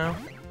things now.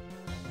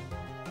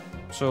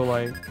 So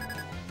like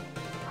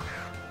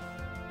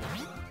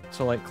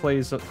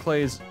Clay's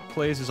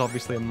is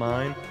obviously a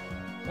mine.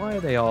 Why are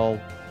they all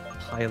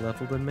higher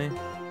level than me?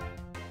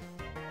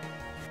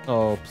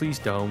 Oh, please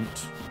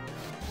don't.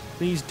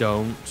 Please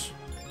don't.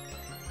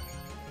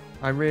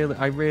 I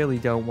really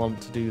don't want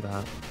to do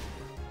that.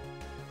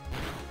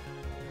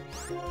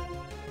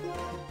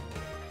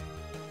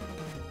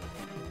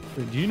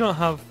 Do you not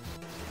have...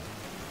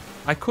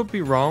 I could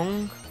be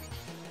wrong.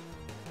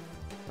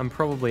 I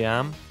probably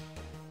am.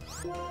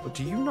 But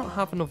do you not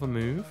have another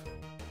move?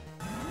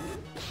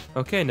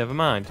 Okay, never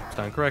mind.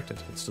 Stand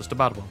corrected. It's just a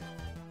bad one.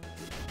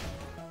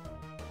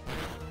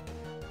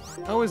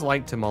 I always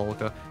liked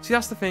Molga. See,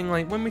 that's the thing.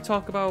 Like when we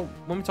talk about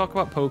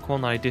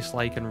Pokemon that I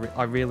dislike and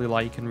I really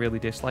like and really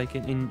dislike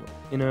in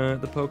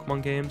the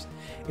Pokemon games,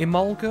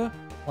 Emolga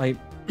like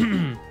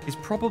is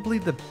probably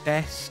the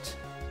best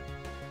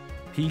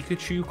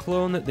Pikachu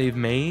clone that they've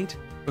made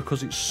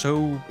because it's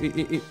so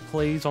it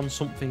plays on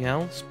something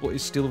else, but it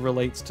still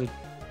relates to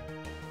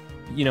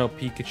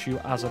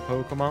Pikachu as a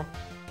Pokemon.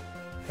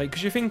 Like,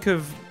 because you think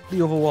of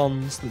the other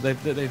ones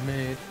that they've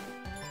made.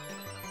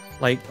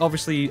 Like,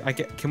 obviously,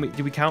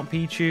 do we count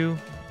Pichu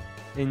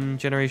in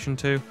Generation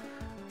 2?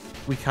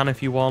 We can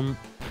if you want.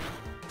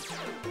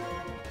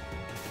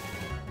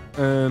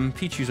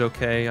 Pichu's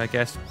okay, I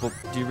guess, but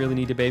do you really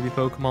need a baby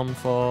Pokemon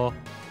for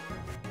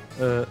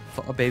Pikachu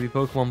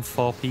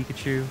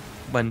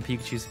when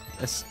Pikachu's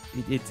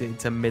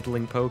it's a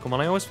middling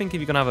Pokemon? I always think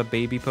if you're gonna have a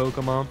baby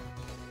Pokemon,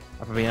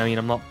 I mean,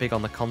 I'm not big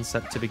on the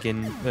concept to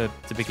begin with.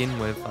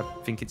 I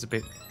think it's a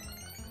bit.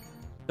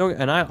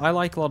 And I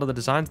like a lot of the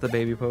designs of the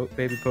baby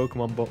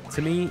Pokemon, but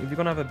to me, if you're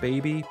gonna have a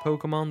baby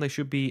Pokemon, they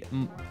should be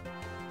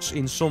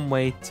in some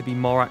way to be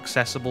more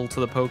accessible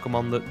to the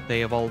Pokemon that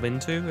they evolve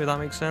into, if that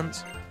makes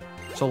sense.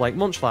 So like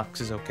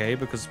Munchlax is okay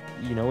because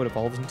it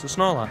evolves into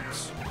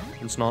Snorlax,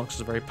 and Snorlax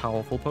is a very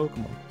powerful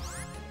Pokemon.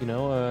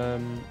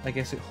 I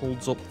guess it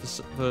holds up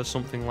for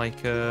something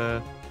like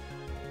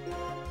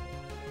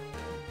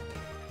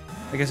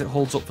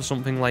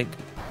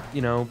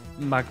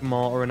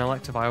Magmar or an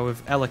Electivire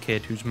with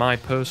Elekid, who's my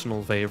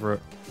personal favourite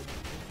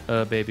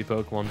baby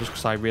Pokemon, just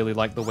because I really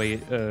like the way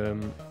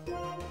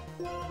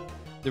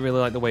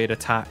it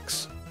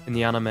attacks in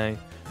the anime.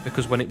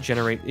 Because when it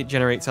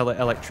generates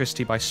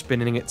electricity by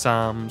spinning its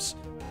arms,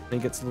 and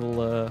it gets a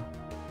little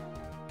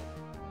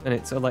and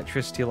its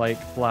electricity like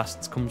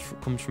blasts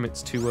comes from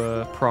its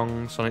two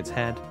prongs on its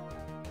head.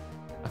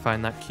 I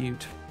find that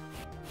cute.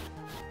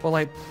 But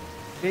like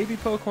baby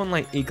Pokemon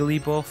like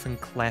Igglybuff and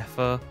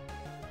Cleffa,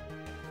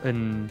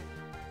 and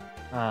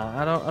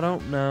I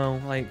don't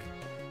know. Like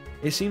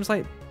it seems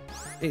like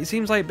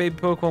baby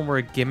Pokemon were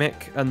a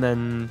gimmick, and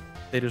then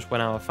they just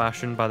went out of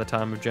fashion by the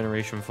time of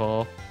Generation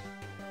 4,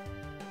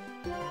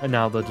 and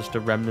now they're just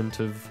a remnant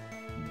of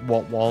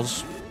what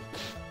was.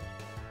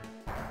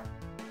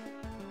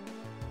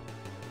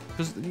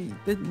 Because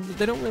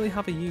they don't really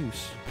have a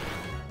use.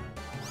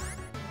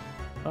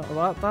 That's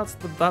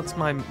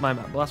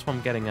what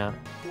I'm getting at.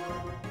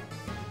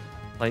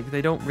 Like,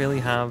 they don't really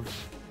have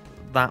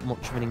that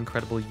much of an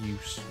incredible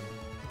use.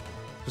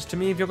 Because to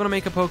me, if you're going to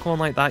make a Pokemon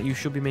like that,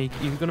 if you're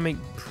going to make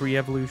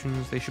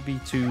pre-evolutions, they should be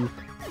two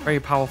very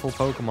powerful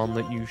Pokemon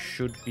that you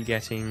should be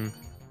getting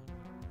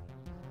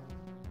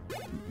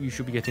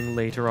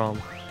later on.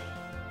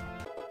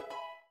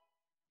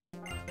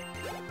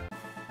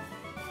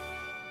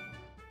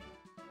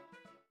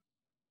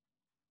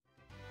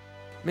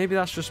 Maybe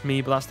that's just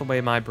me, but that's the way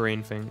my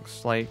brain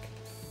thinks. Like,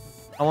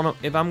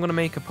 if I'm gonna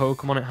make a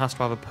Pokemon, it has to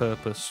have a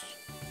purpose.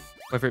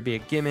 Whether it be a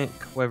gimmick,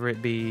 whether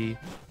it be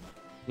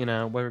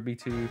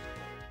to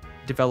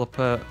develop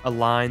a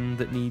line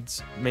that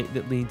needs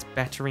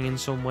bettering in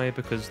some way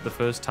because the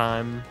first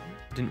time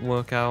didn't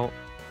work out.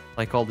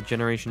 Like all the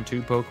Generation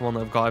 2 Pokemon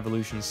that have got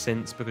evolutions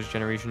since, because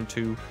Generation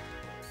 2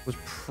 was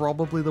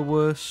probably the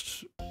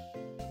worst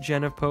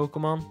gen of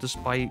Pokemon,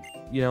 despite,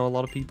 a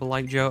lot of people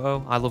like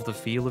Johto. I love the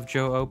feel of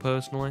Johto,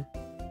 personally.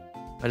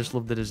 I just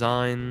love the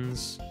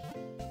designs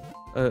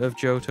of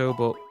Johto,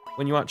 but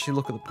when you actually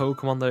look at the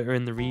Pokemon that are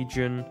in the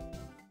region,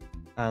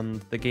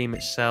 and the game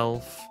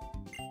itself,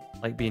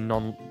 like being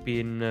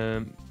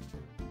non-linear,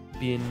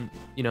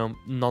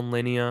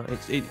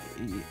 it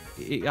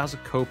has a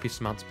copious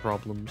amount of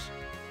problems.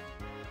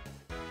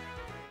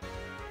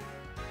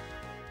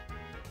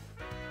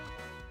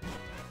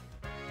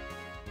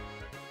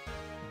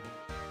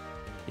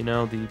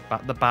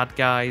 The bad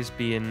guys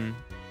being...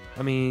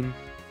 I mean,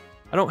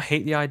 I don't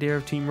hate the idea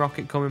of Team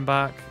Rocket coming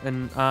back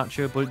and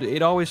Archer, but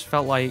it always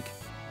felt like,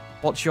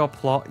 what's your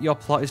plot? Your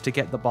plot is to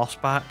get the boss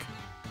back,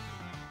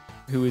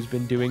 who has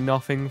been doing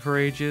nothing for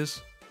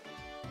ages.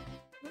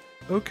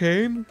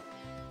 Okay.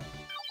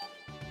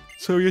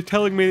 So you're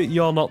telling me that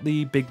you're not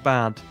the big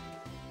bad?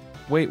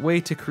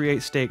 Way to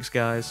create stakes,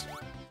 guys.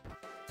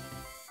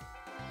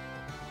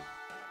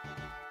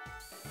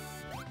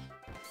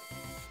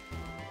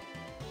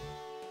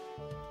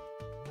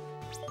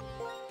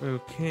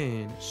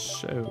 Okay,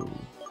 so...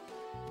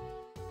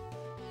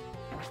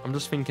 I'm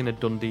just thinking of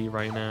Dundee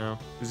right now.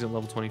 He's at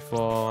level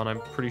 24, and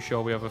I'm pretty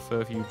sure we have a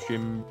fair few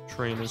gym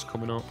trainers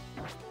coming up.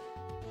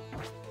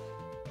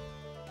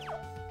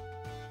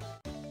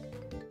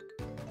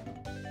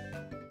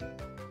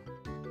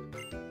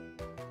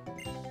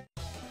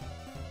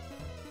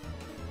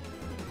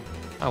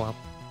 Oh well.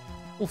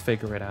 We'll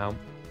figure it out.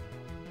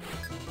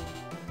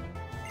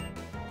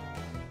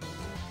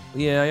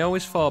 Yeah, I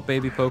always thought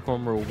baby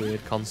Pokemon were a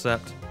weird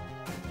concept.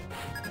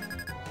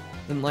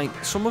 And like,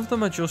 some of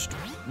them are just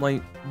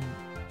like,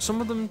 some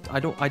of them I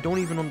don't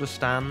even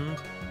understand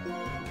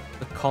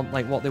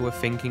like what they were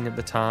thinking at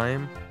the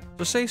time.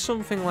 So say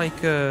something like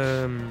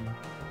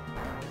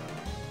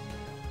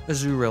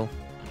Azurill.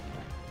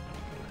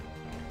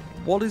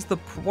 What is the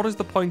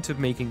point of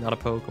making that a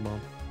Pokemon?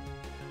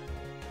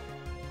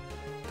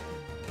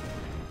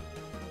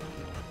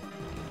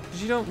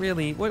 Because you don't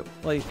really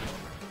like.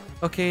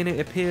 Okay, and it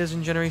appears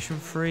in Generation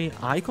 3.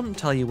 I couldn't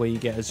tell you where you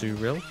get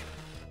Azurill.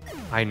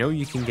 I know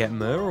you can get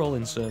Merle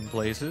in certain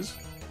places.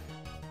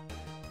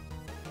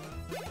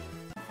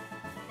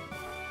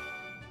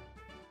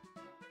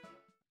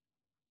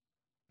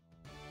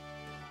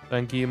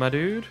 Thank you, my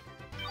dude.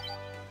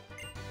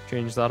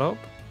 Change that up.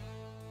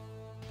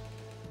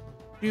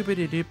 That's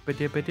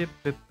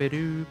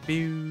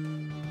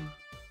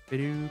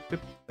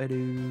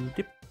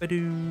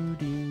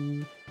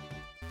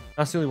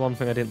the only one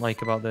thing I didn't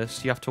like about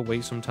this. You have to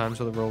wait sometimes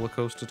for the roller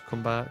coaster to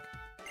come back.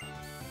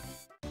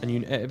 And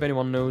if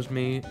anyone knows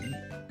me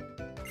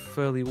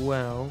fairly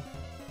well,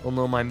 will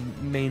know my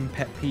main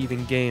pet peeve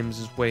in games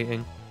is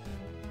waiting.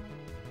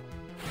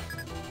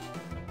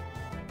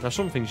 Now,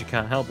 some things you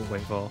can't help but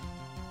wait for.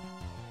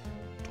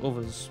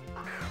 Others,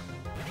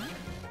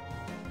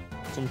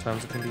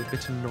 sometimes it can be a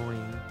bit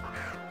annoying.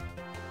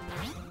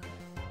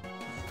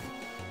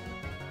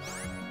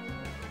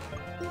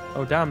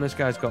 Oh damn, this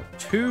guy's got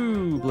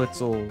 2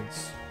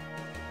 Blitzles.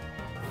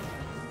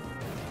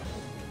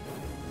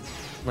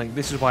 Like,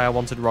 this is why I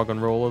wanted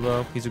Roggenrola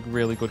though. He's a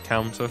really good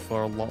counter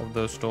for a lot of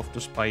those stuff,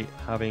 despite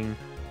having,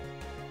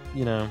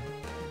 you know,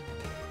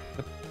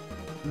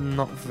 a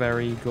not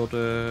very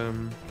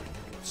good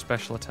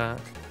special attack.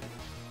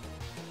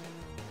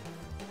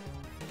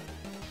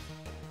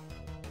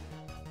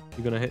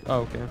 You're gonna hit...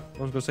 Oh, okay.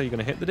 I was gonna say, you're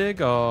gonna hit the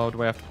dig, or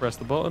do I have to press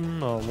the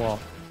button, or what?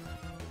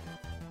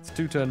 It's a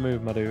 2-turn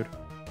move, my dude.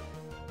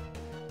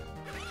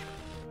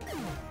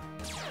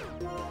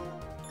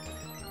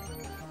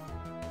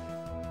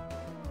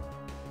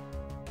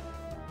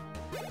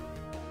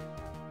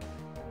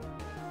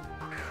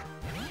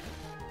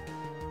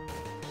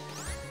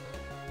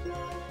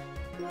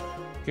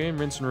 Okay,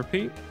 rinse and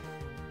repeat.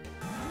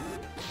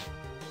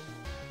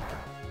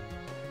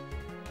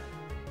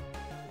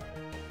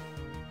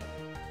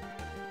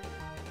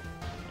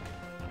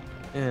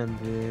 And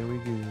there we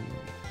go.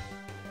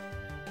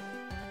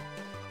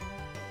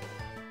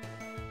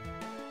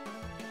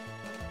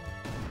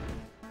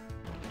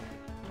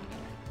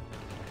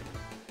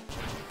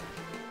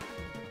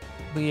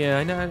 But yeah,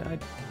 I know.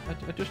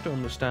 I just don't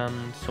understand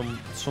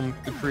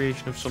the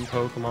creation of some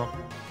Pokemon.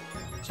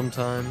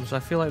 Sometimes I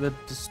feel like they're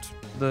just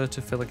there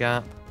to fill a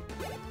gap.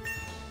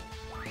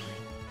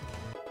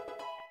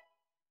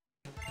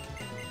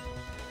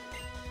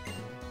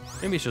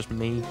 Maybe it's just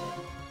me.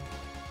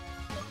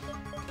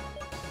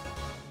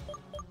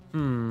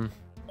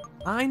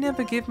 I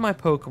never give my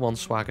Pokemon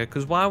swagger,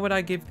 because why would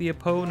I give the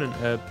opponent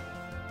a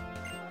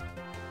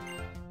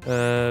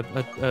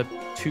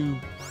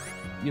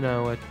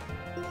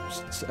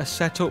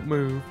setup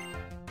move?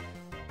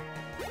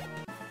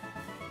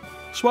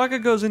 Swagger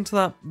goes into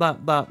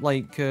that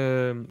like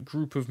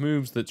group of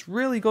moves that's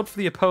really good for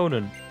the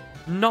opponent,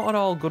 not at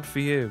all good for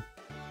you.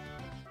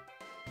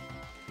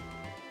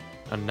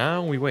 And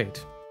now we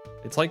wait.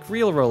 It's like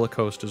real roller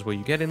coasters where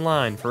you get in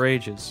line for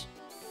ages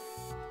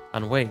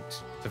and wait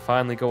to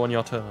finally go on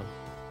your turn.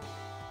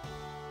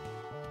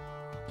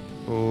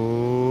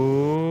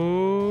 Ooh.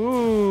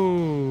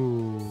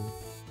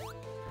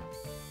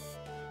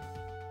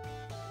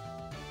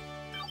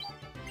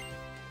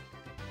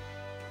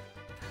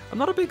 I'm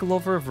not a big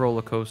lover of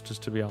roller coasters,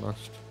 to be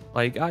honest.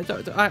 Like,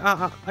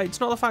 it's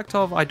not the fact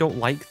of I don't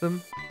like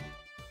them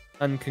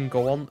and can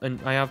go on, and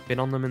I have been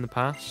on them in the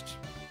past,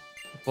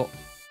 but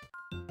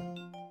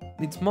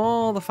it's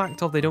more the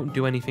fact of they don't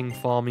do anything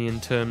for me in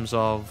terms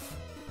of,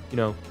 you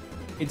know,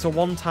 it's a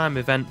one-time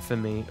event for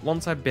me.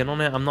 Once I've been on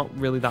it, I'm not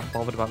really that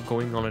bothered about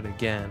going on it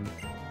again.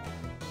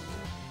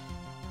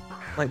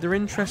 Like, they're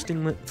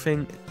interesting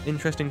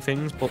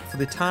things, but for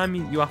the time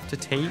you have to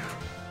take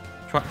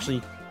to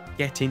actually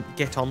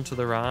get onto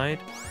the ride,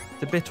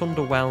 it's a bit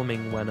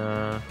underwhelming when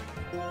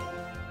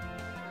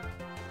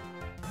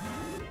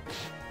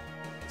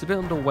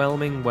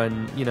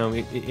you know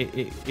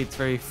it's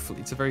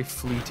a very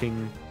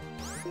fleeting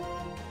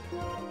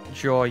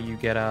joy you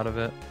get out of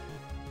it.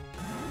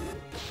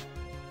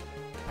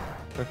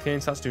 Okay,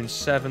 so that's doing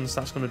 7, so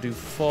that's going to do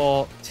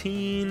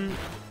 14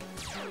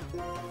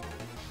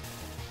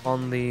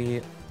 on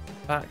the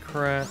back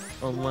ret,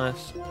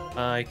 unless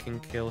I can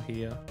kill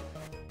here.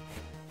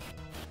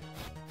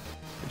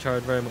 Which I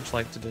would very much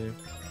like to do.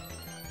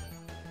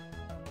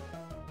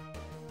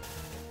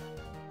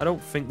 I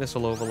don't think this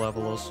will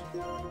overlevel us,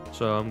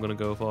 so I'm going to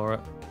go for it.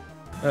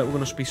 We're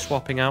going to be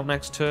swapping out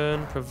next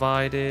turn,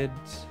 provided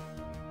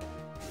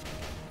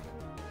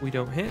we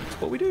don't hit,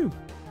 but we do.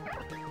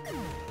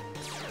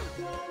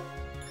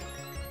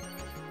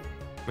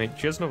 Wait,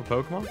 she has another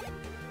Pokemon?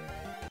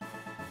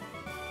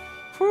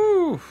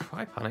 Whew,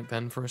 I panicked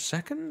then for a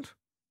second.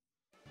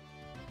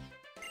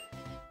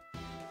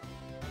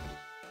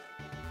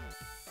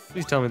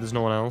 Please tell me there's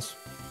no one else.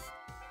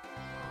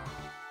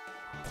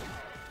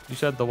 You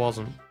said there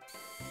wasn't.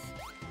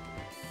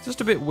 It's just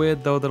a bit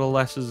weird though that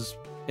Elesa's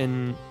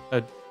in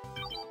a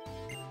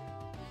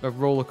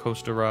roller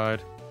coaster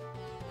ride.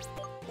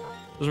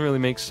 Doesn't really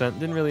make sense.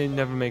 Didn't really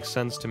never make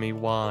sense to me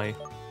why.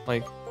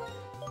 Like,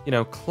 you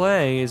know,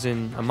 Clay is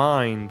in a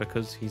mine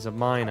because he's a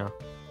miner.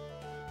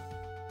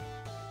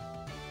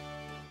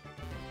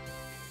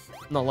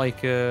 Not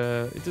like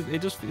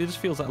it just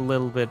feels like a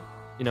little bit,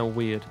 you know,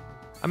 weird.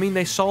 I mean,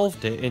 they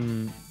solved it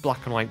in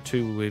Black and White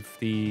 2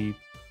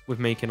 with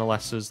making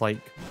Elesa's like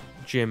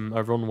gym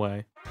a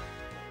runway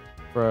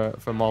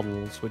for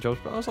models, which I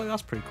was like,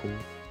 that's pretty cool.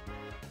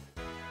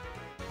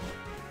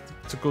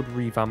 It's a good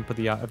revamp of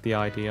the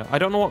idea. I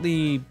don't know what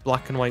the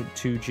Black and White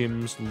 2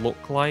 gyms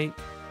look like.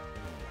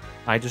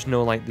 I just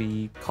know like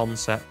the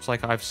concepts.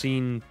 Like I've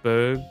seen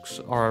Bergs,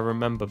 or I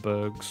remember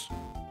Bergs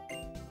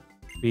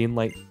being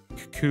like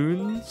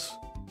cocoons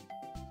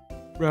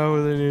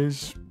rather than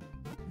his,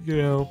 you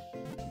know,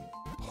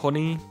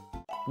 honey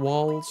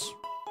walls.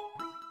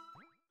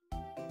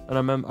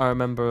 And I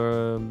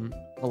remember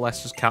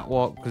Elesa's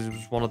catwalk because it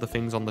was one of the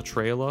things on the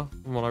trailer.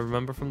 From what I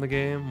remember from the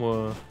game,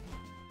 were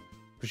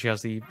because she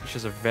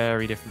has a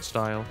very different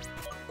style.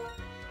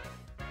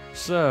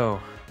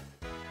 So,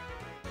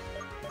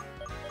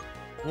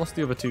 what's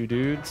the other two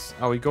dudes?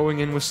 Are we going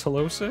in with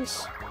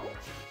Solosis?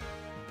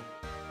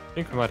 I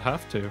think we might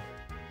have to.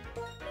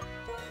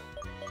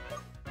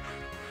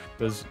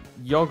 Because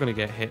you're going to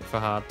get hit for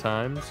hard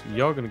times,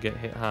 you're going to get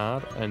hit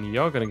hard, and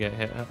you're going to get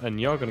hit,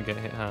 and you're going to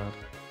get hit hard.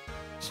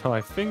 So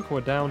I think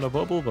we're down to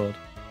Bubble Bud.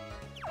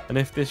 And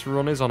if this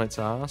run is on its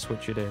ass,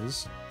 which it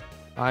is,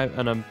 I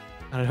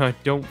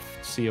don't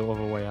see a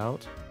other way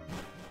out,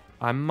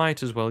 I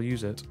might as well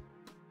use it.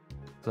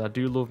 Because I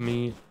do love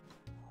me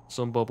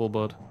some Bubble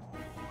Bud.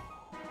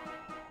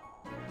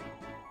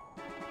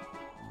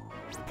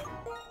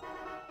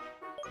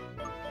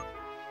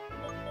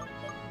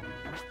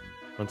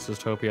 Let's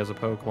just hope he has a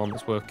Pokemon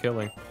that's worth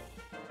killing.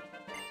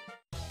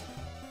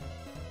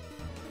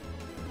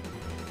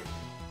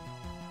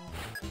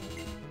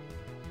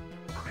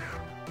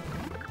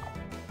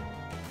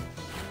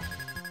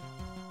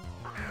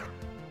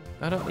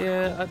 I don't,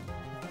 yeah,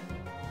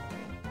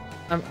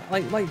 I'm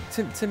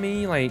to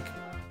me, like,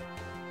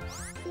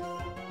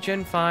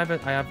 Gen 5,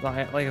 I have,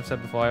 like I've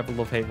said before, I have a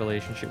love-hate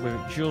relationship with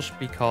it just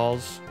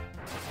because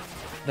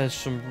there's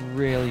some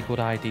really good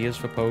ideas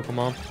for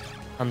Pokemon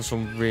and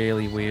some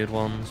really weird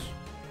ones.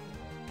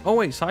 Oh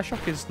wait,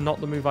 Psyshock is not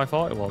the move I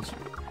thought it was.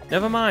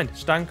 Never mind,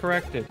 stand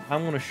corrected.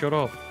 I'm gonna shut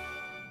up.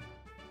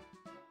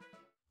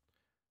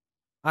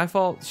 I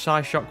thought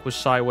Psyshock was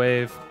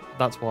Psywave,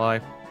 that's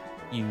why.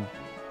 You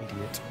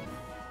idiot.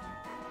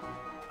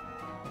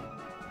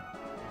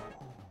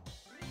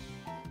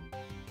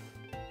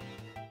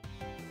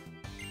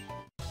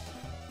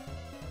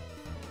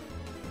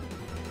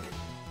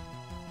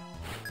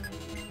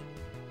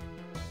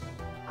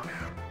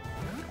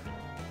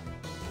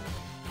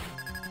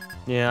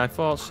 Yeah, I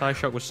thought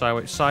Psyshock was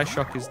Psywave.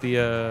 Psyshock is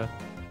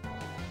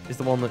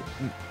the one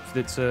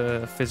that's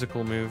a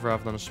physical move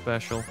rather than a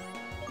special,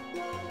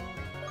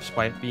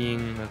 despite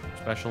being a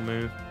special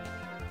move.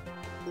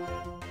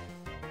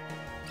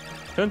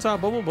 Turns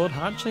out Bubble Bud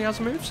actually has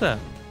a moveset.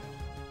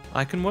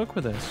 I can work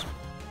with this.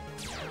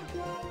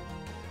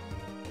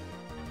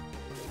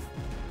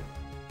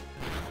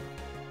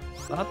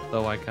 That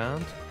though I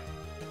can't.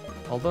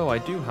 Although I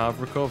do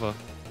have Recover.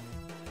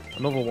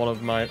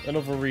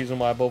 Another reason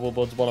why Bubble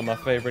Bud's one of my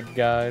favorite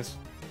guys.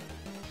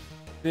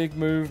 Big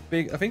move,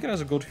 big. I think it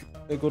has a good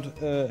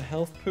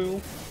health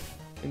pool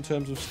in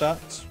terms of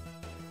stats.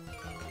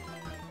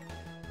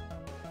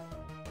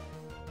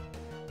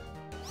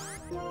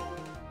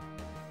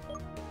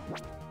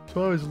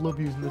 So I always love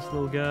using this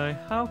little guy.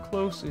 How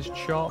close is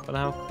Chop and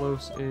how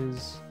close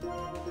is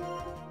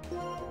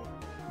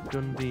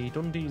Dundee?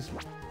 Dundee's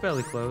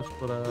fairly close,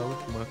 but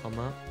we can work on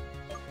that.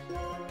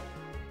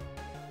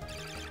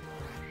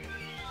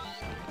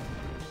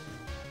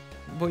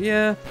 But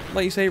yeah,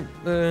 like you say,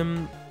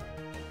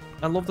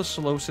 I love the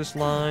Solosis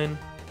line,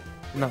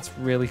 and that's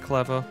really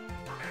clever.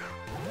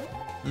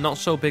 Not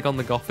so big on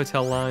the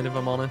Gothitelle line, if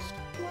I'm honest.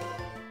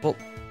 But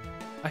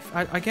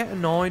I get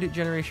annoyed at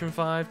Generation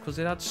 5 because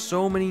it had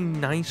so many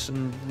nice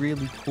and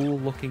really cool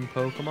looking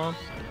Pokemon.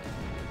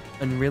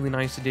 and really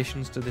nice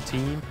additions to the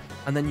team.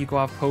 And then you go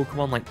have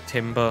Pokemon like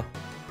Timber,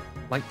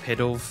 like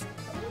Pidove,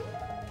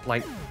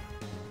 like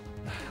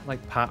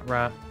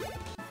Patrat,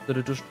 that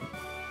are just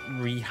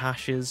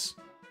rehashes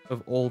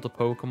of older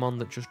Pokemon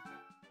that just,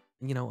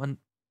 you know, and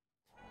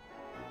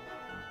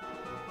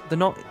they're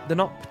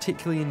not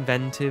particularly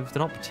inventive.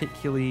 They're not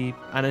particularly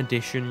an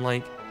addition.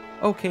 Like,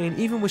 okay, and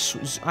even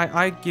with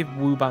I give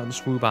Woobat and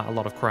Swoobat a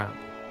lot of crap,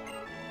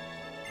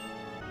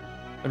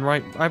 and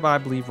I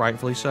believe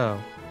rightfully so,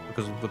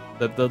 because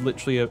they're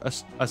literally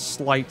a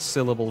slight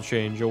syllable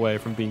change away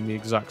from being the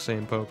exact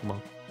same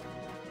Pokemon.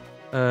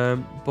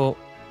 But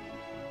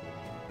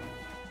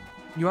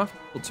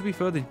to be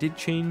fair, they did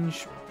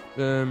change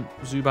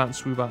Zubat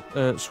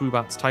and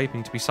Swoobat's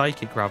typing to be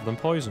Psychic rather than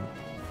Poison,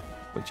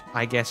 which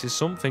I guess is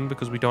something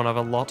because we don't have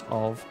a lot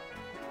of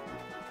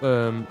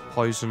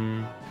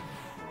Poison.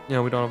 You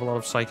know, we don't have a lot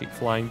of Psychic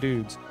flying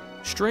dudes.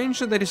 Strange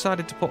that they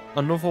decided to put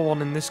another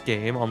one in this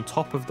game on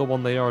top of the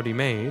one they already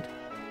made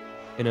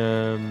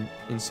in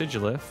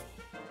Sigilif.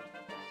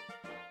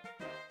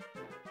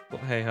 But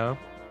hey ho.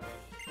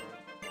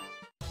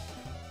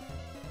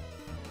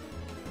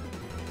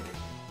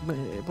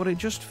 But it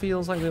just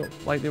feels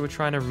like they were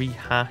trying to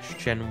rehash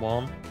Gen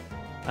 1,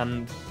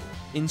 and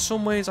in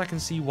some ways I can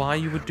see why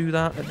you would do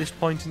that at this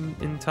point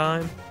in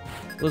time.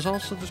 There's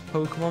also just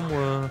Pokemon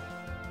where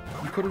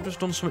you could have just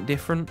done something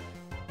different.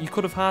 You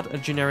could have had a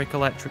generic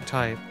electric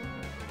type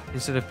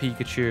instead of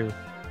Pikachu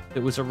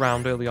that was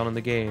around early on in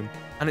the game,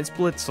 and it's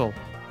Blitzel,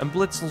 and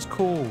Blitzel's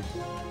cool.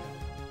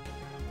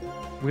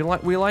 We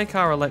like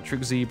our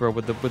electric zebra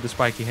with the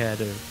spiky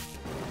hairdo.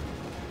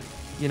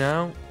 You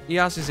know, he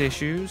has his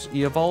issues.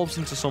 He evolves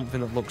into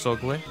something that looks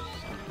ugly.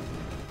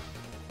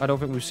 I don't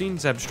think we've seen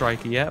Zeb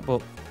Striker yet,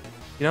 but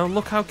you know,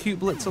 look how cute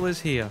Blitzel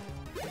is here.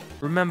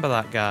 Remember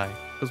that guy,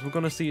 because we're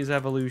gonna see his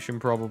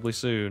evolution probably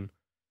soon,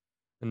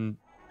 and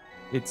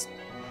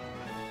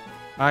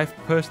I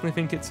personally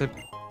think it's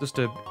just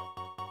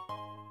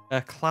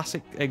a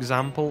classic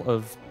example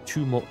of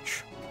too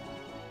much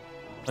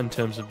in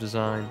terms of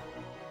design.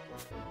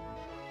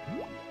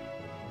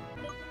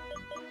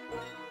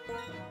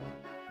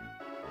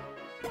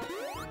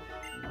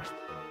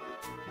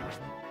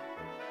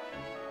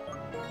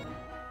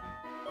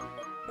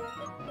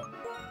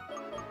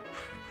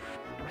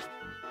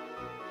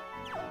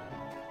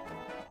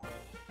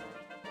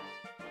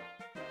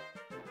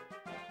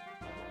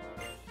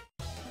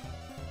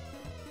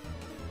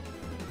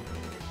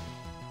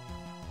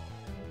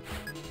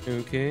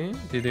 Okay,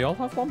 do they all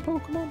have one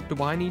Pokemon?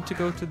 Do I need to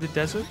go to the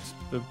desert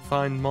to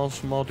find more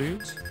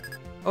dudes?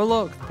 Oh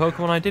look, the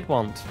Pokemon I did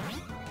want.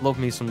 Love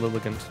me some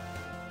Lilligant.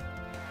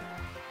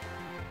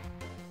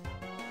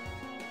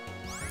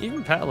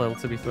 Even Petalil,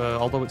 to be fair,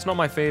 although it's not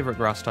my favourite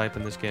grass type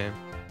in this game.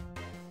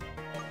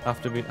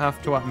 Have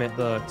to admit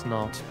though, it's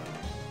not.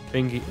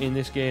 In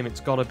this game,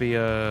 it's got to be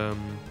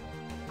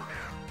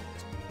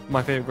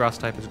my favourite grass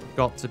type has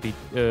got to be.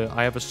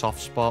 I have a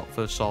soft spot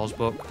for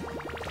Sawsbuck.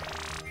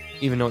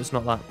 Even though it's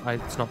not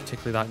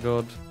particularly that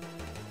good.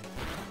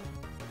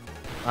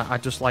 I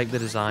just like the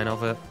design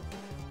of it.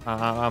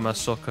 I'm a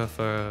sucker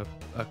for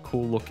a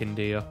cool looking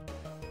deer.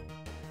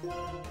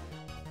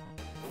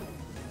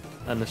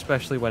 And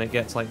especially when it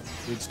gets like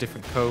its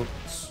different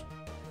coats.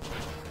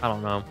 I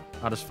don't know.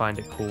 I just find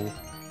it cool.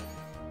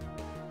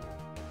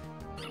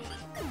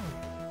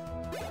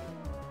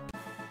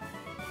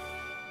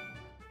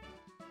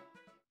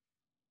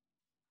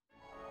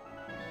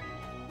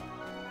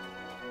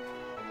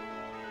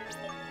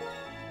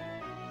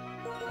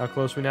 How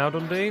close are we now,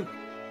 Dundee?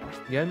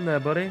 Getting there,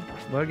 buddy.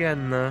 We're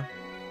getting there.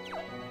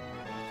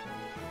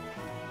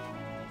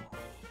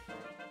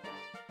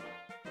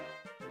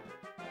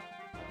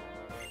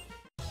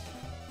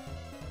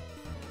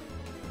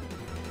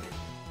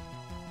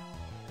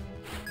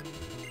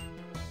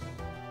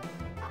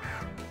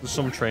 There's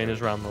some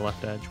trainers around the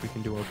left edge. We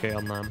can do okay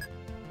on them.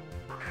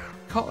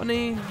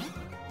 Cottony,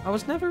 I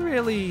was never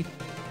really...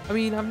 I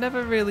mean, I've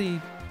never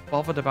really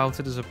bothered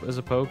about it as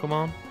a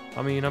Pokemon.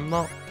 I mean, I'm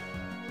not...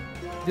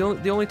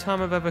 The only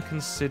time I've ever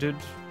considered,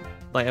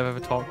 like I've ever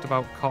talked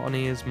about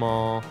Cottony is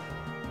more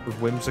with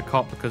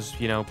Whimsicott, because,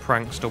 you know,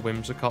 Prankster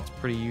Whimsicott's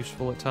pretty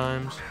useful at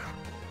times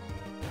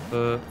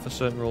for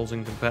certain roles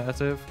in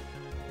competitive.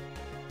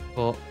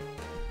 But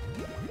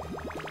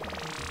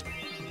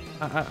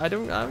I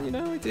don't, you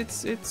know,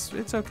 it's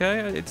okay.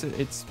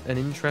 It's an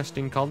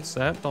interesting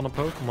concept on a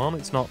Pokemon.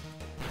 It's not,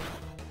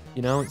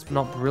 you know, it's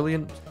not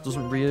brilliant.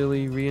 Doesn't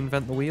really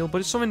reinvent the wheel,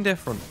 but it's something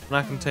different, and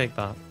I can take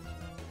that.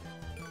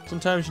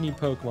 Sometimes you need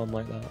Pokemon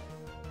like that.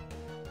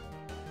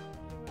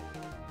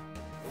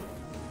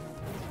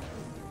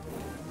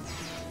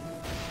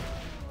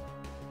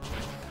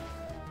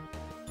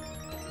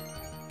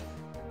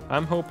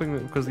 I'm hoping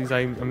that because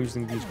I'm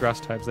using these grass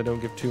types, they don't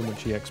give too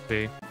much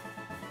EXP.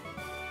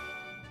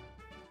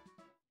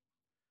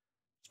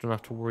 Just don't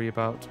have to worry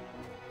about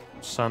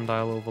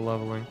Sandile over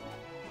leveling.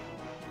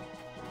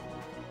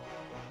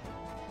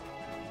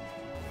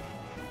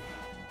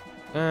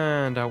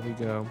 And out we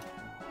go.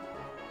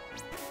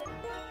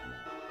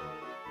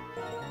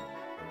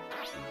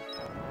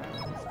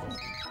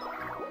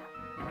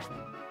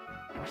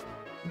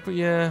 But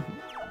yeah,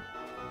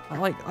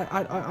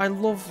 I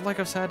love, like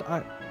I said,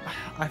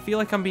 I feel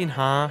like I'm being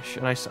harsh,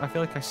 and I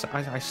feel like I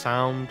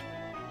sound,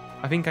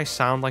 I think I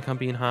sound like I'm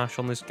being harsh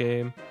on this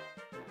game,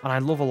 and I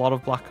love a lot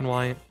of Black and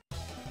White.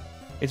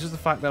 It's just the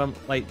fact that I'm,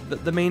 like,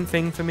 the main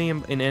thing for me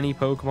in any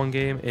Pokemon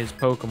game is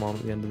Pokemon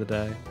at the end of the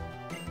day.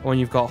 When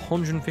you've got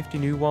 150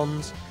 new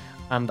ones,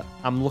 and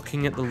I'm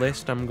looking at the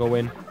list, I'm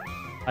going,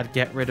 I'd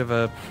get rid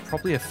of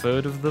probably a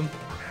third of them.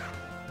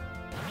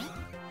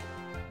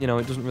 You know,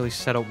 it doesn't really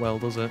set up well,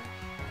 does it?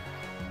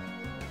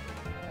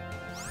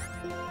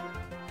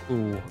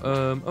 Ooh,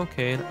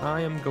 okay, and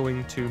I am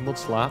going to Mud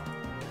Slap.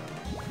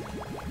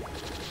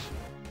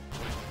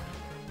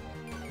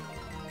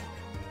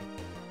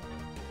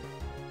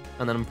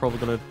 And then I'm probably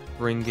going to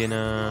bring in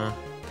a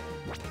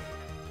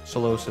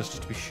Solosis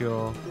just to be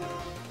sure.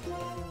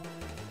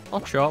 Or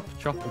Chop.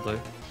 Chop will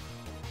do.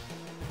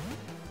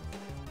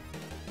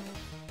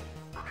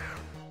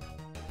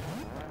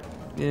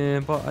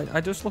 Yeah, but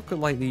I just look at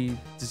like the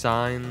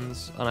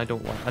designs and I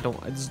don't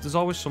there's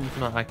always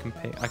something that I can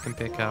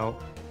pick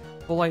out.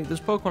 But like there's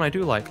Pokemon I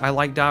do like. I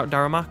like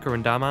Darumaka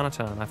and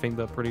Darmanitan. I think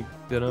they're pretty,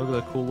 you know,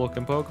 they're cool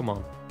looking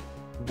Pokemon.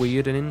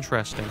 Weird and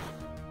interesting.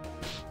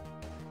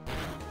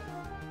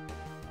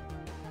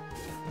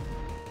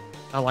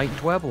 I like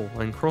Dwebble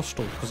and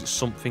Crustle because it's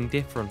something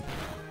different.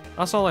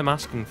 That's all I'm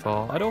asking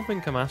for. I don't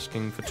think I'm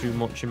asking for too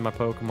much in my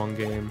Pokemon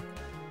game.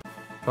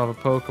 To have a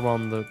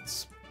Pokemon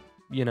that's,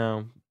 you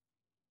know,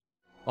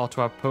 or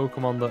to have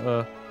Pokemon that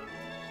are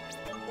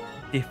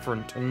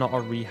different and not a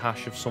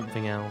rehash of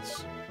something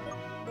else.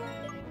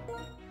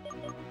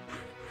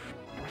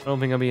 I don't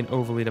think I'm being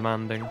overly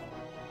demanding.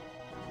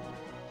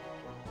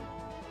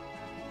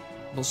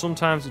 But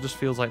sometimes it just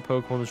feels like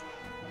Pokemon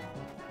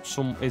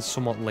is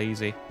somewhat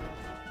lazy.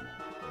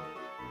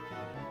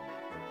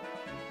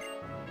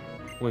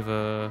 With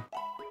the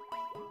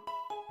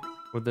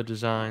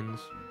designs.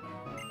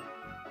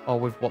 Or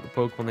with what the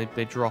Pokemon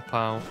they drop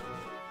out.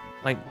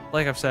 Like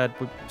I've said,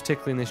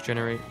 particularly in this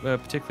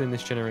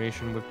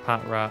generation with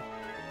Patrat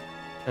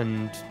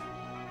and,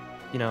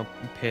 you know,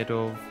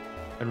 Pidove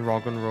and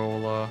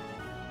Roggenrola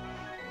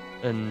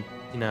and,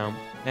 you know,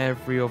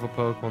 every other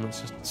Pokemon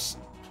that's just,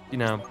 you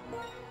know,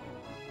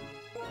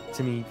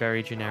 to me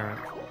very generic.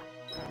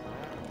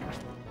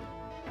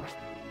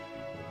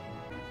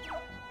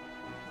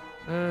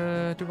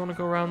 Do we want to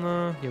go around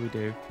there? Yeah, we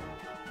do.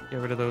 Get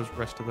rid of those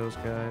rest of those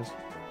guys.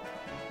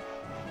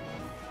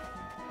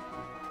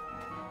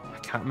 I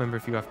can't remember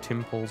if you have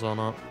Timples or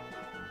not.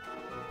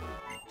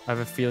 I have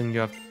a feeling you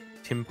have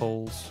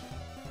Timples.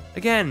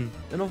 Again,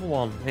 another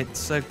one.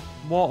 It's a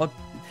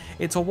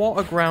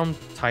water ground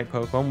type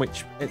Pokemon,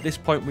 which at this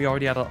point we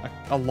already had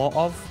a lot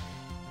of.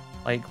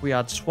 Like we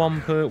had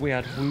Swampert, we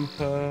had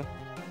Wooper.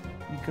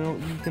 You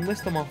can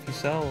list them off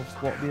yourselves.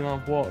 What the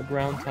amount of water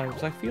ground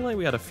types? I feel like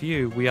we had a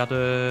few. We had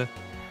a.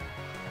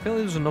 I feel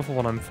like there's another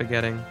one I'm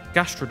forgetting.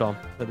 Gastrodon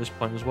at this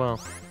point as well.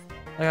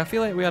 Like I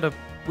feel like we had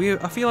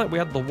I feel like we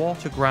had the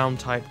water ground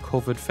type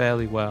covered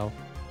fairly well.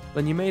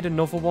 Then you made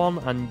another one,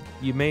 and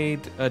you made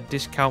a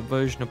discount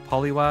version of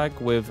Poliwag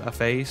with a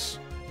face.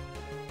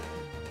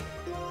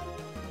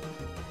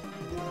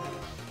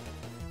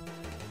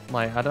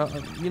 Like I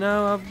don't, you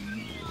know,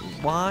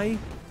 why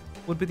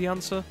would be the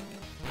answer.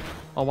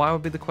 Or why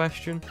would be the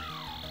question?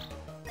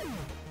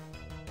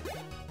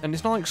 And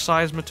it's not like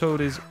Seismitoad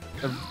is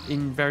a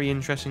very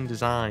interesting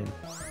design.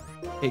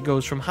 It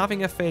goes from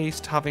having a face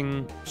to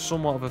having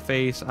somewhat of a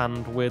face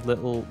and weird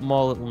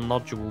more little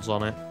nodules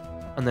on it,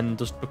 and then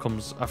just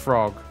becomes a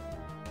frog.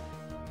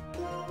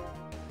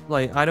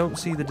 Like, I don't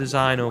see the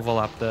design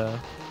overlap there.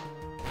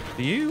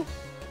 Do you?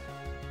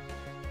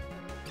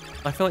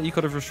 I feel like you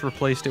could have just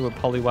replaced it with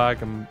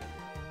Poliwag and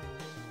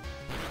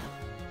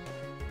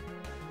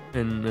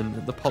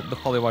the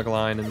Poliwag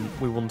line, and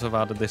we wouldn't have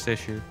added this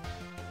issue.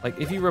 Like,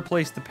 if you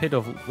replace the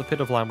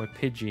Pidove line with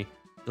Pidgey,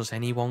 does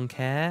anyone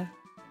care?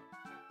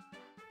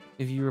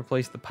 If you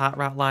replace the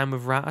Patrat line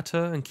with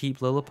Rattata and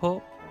keep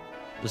Lilliput,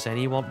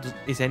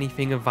 is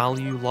anything of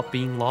value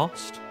being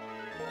lost?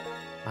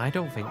 I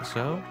don't think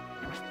so.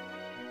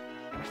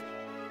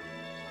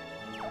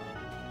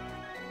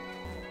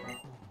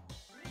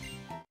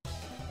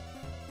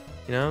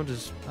 You know,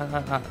 just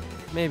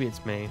maybe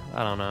it's me.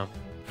 I don't know.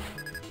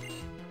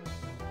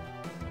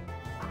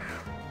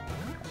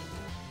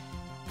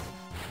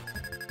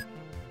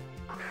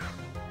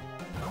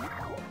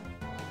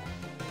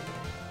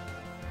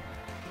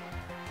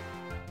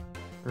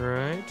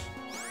 Right.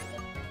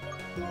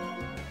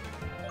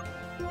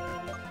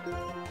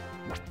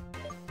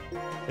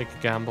 Take a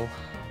gamble.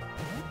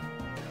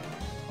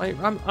 Like,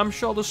 I'm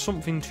sure there's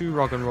something to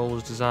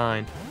Roggenrola's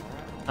design,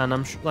 and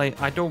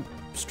I don't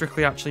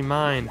strictly actually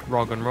mind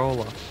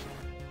Roggenrola.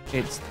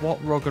 It's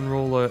what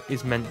Roggenrola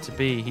is meant to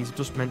be. He's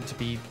just meant to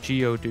be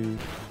Geodude,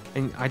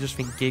 and I just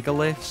think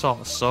Gigalith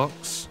sort of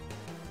sucks.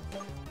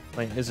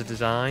 Like, as a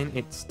design,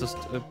 it's just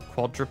a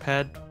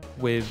quadruped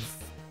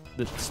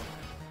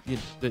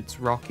that's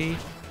rocky.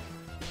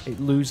 It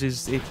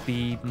loses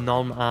the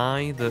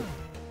non-eye that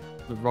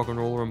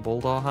Roggenrola and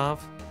Bulldor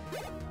have.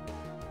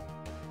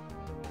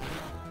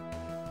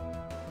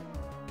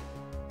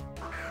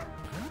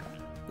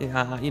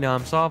 you know,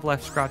 I'm sort of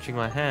left scratching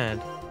my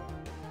head.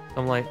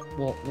 I'm like,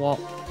 what?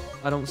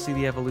 I don't see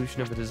the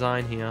evolution of the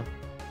design here.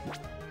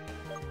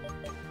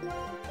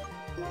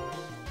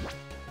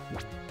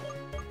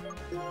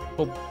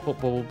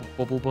 Put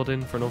Bubble Bud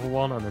in for another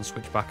one, and then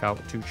switch back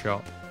out to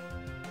Chop.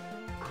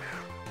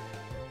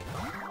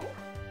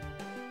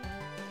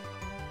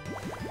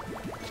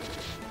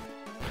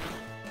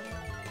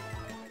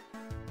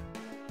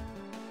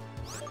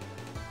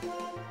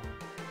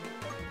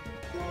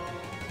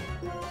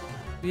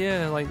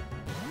 Yeah, like,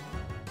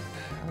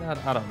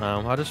 I don't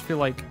know. I just feel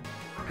like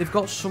they've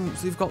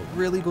got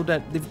really good,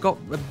 they've got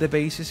the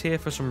basis here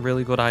for some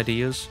really good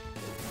ideas.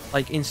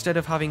 Like, instead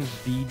of having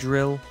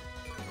Beedrill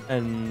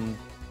and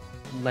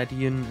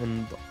Ledian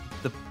and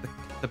the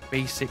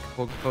basic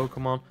bug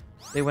Pokemon,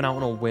 they went out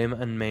on a whim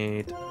and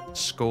made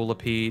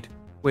Scolipede,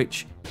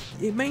 which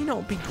it may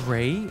not be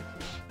great,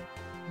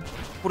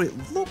 but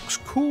it looks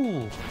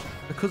cool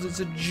because it's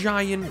a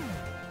giant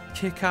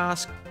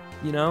kick-ass,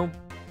 you know,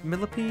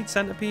 millipede,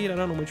 centipede. I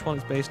don't know which one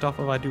it's based off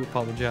of. I do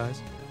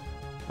apologize.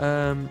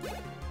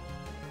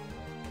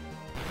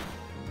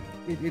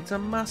 It's a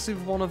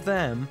massive one of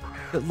them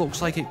that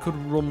looks like it could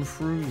run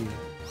through you.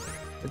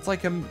 It's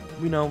like a,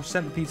 you know,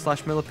 centipede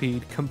slash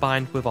millipede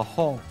combined with a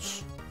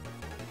horse.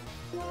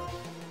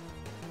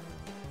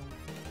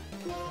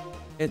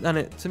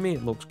 To me,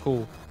 it looks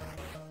cool.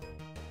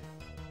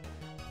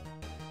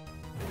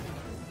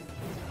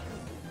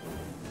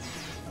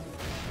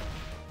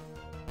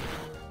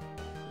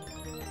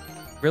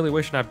 Really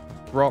wishing I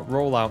brought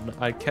Rollout.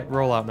 I kept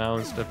Rollout now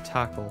instead of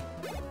Tackle.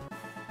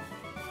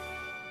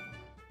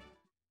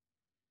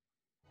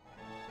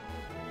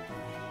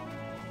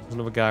 There's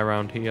another guy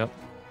around here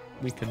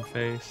we can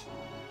face.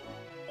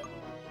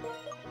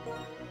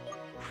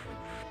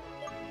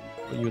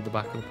 Put you at the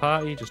back of the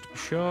party just to be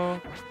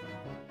sure.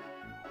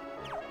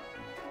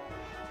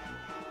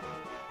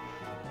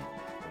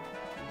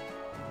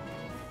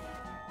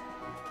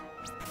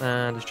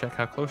 And just check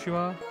how close you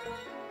are.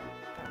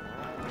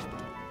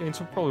 Okay,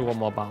 so probably one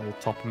more battle will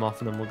top him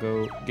off, and then we'll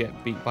go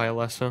get beat by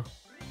Elesa.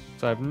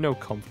 So I have no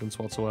confidence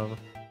whatsoever.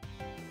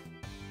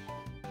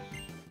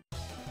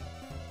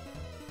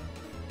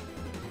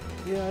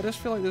 Yeah, I just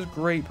feel like there's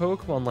great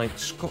Pokemon, like,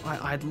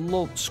 I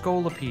love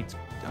Scolipede.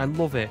 I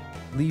love it.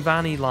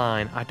 Leavanny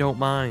line, I don't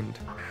mind.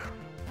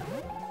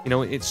 You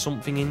know, it's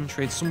something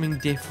interesting, it's something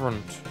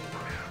different.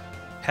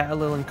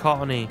 Petalil and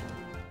Cottony.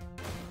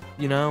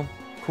 You know,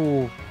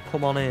 cool,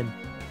 come on in.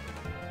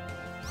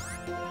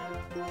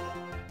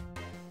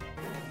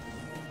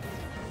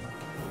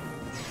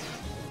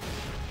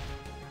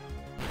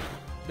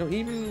 No,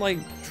 even, like,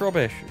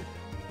 Trubbish.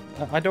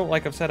 I don't,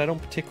 like I've said, I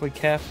don't particularly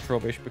care for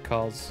Trubbish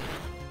because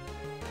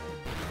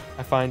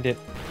I find it,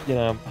 you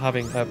know,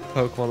 having a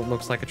Pokemon that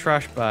looks like a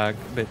trash bag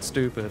a bit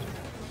stupid.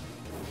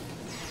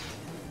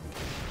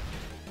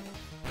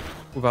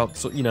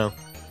 Without, you know,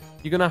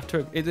 you're gonna have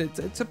to.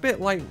 It's a bit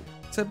like,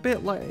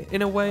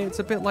 in a way, it's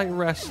a bit like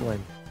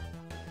wrestling.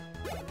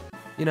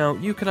 You know,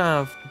 you can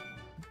have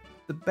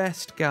the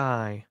best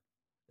guy,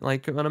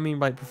 like, what I mean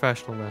by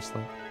professional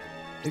wrestling.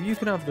 If you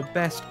can have the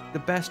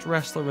best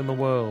wrestler in the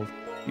world,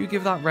 you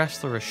give that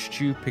wrestler a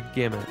stupid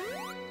gimmick,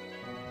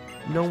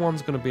 no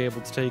one's going to be able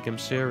to take him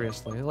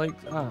seriously. Like,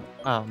 I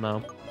don't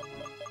know.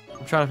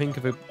 I'm trying to think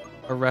of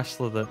a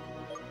wrestler that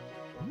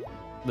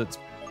was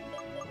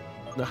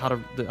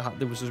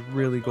just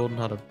really good and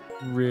had a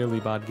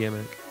really bad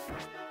gimmick.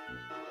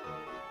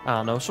 I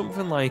don't know,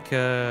 something like,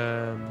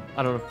 I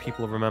don't know if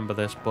people remember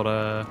this,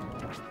 but,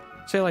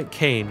 say like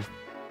Kane.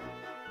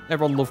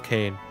 Everyone loved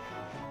Kane.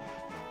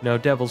 You know,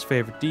 Devil's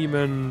favourite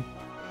demon,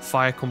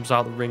 fire comes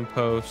out the ring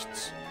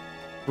posts,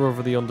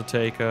 brother the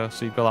Undertaker,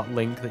 so you've got that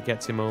link that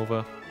gets him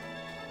over.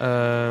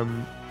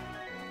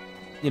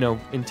 You know,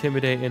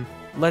 intimidating,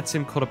 lets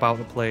him cut about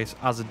the place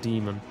as a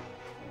demon.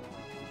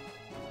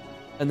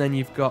 And then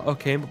you've got,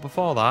 okay, but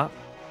before that,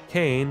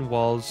 Kane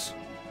was,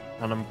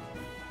 and I'm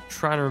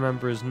trying to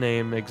remember his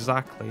name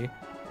exactly,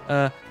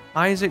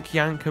 Isaac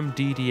Yankum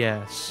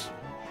DDS,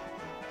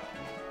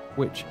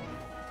 which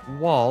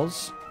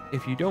was,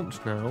 if you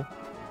don't know,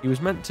 he was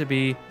meant to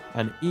be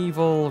an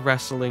evil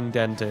wrestling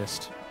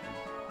dentist.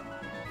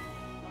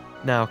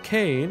 Now,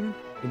 Kane,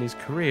 in his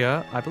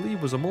career, I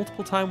believe was a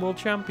multiple-time world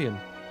champion.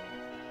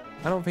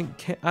 I don't think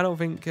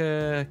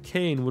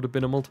Kane would have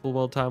been a multiple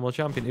world-time world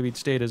champion if he'd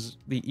stayed as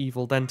the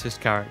evil dentist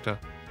character.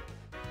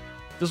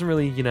 Doesn't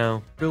really, you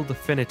know, build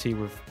affinity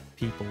with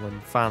people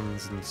and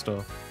fans and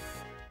stuff.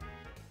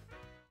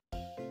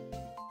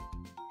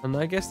 And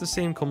I guess the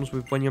same comes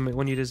with when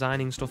you're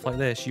designing stuff like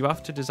this. You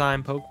have to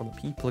design Pokemon that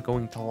people are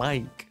going to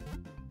like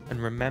and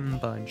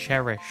remember and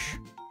cherish.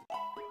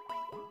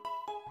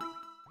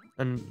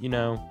 And, you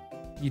know,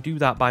 you do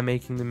that by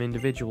making them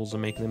individuals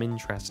and making them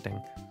interesting.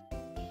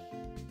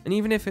 And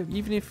even if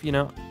you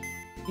know,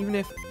 even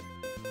if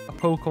a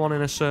Pokemon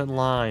in a certain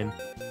line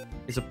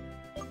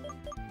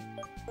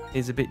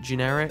is a bit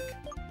generic,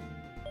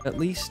 at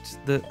least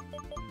they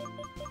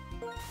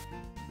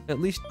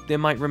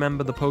might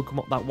remember the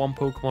Pokemon, that one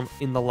Pokemon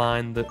in the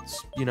line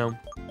that's, you know,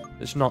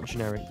 that's not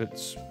generic,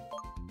 that's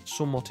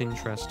somewhat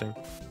interesting.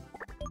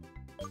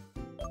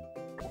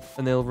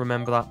 And they'll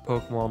remember that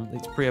Pokemon,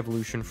 its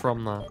pre-evolution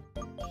from that.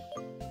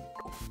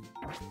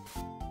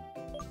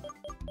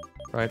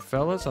 Right,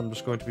 fellas, I'm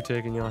just going to be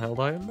taking your held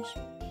items.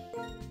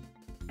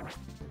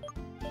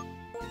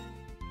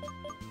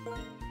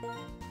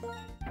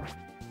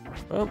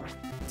 Well,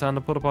 time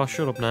to put up our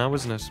shut up now,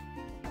 isn't it?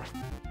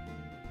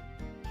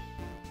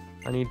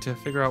 I need to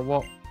figure out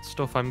what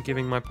stuff I'm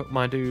giving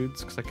my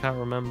dudes, because I can't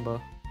remember.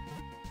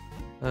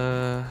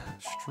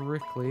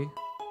 Strictly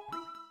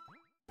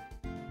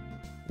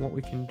what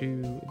we can do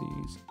with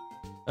these.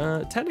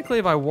 Technically,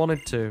 if I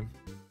wanted to,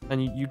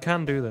 and you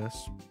can do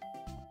this,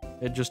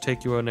 it'd just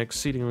take you an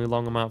exceedingly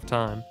long amount of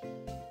time.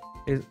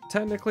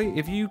 Technically,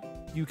 if you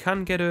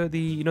can get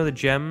the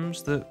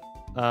gems that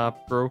are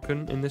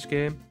broken in this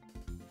game.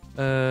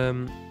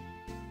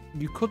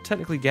 You could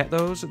technically get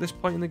those at this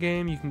point in the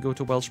game. You can go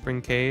to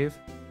Wellspring Cave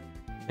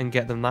and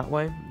get them that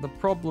way. The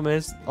problem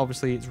is,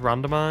 obviously, it's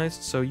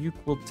randomized, so you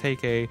will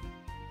take a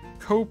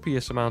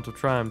copious amount of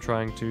time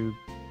trying to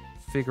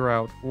figure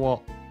out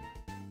what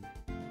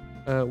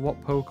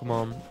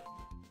Pokemon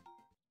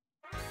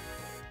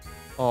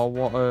or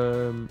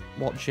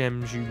what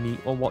gems you need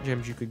or what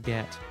gems you could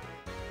get.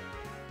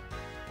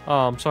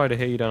 Oh, I'm sorry to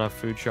hear you don't have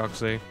food,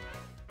 Shoxy.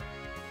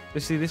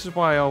 See, this is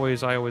why I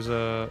always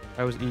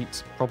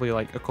eat probably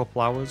like a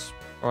couple hours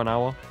or an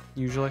hour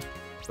usually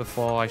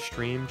before I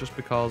stream, just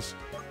because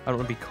I don't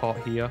want to be caught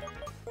here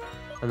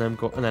and then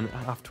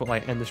have to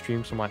like end the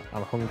stream. So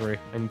I'm hungry.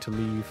 I need to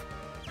leave.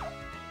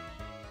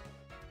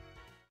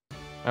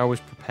 I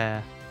always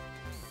prepare.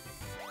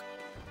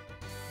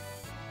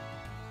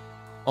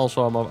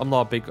 Also, I'm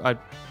not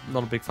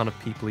a big fan of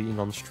people eating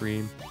on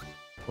stream.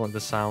 Like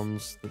the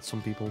sounds that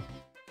some people.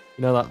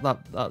 You know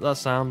that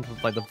sound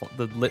with like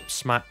the lip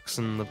smacks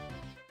and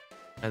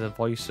the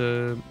voice,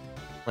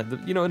 like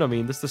you know what I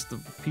mean. This the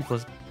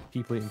people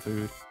eating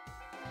food.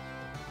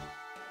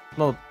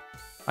 No,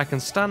 I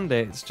can stand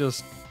it. It's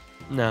just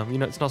no,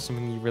 it's not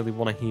something you really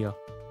want to hear.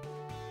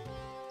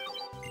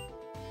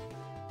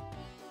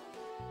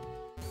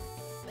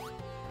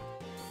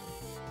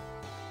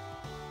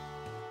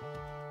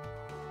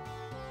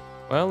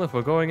 Well, if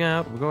we're going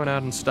out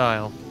in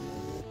style.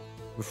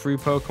 With 3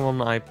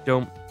 Pokemon I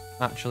don't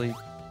actually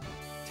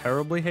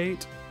terribly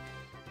hate.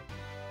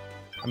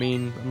 I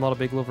mean, I'm not a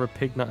big lover of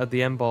Pignite at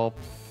the M-Ball,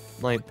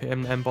 like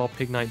M-Ball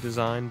Pignite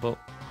design, but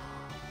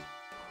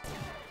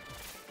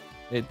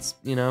it's,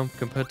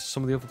 compared to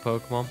some of the other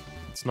Pokemon,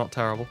 it's not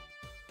terrible.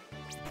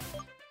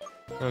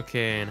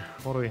 Okay,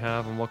 what do we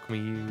have and what can we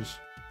use?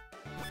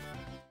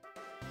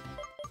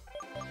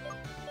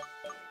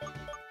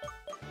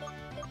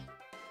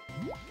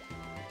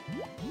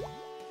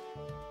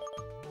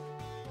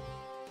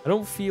 I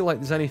don't feel like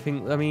there's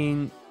anything. I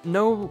mean,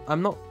 no,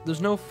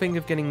 there's no thing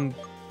of getting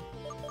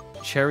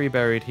cherry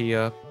berried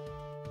here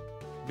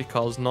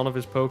because none of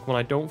his Pokemon,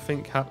 I don't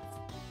think, have.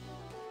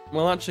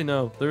 Well, actually,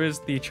 no. There is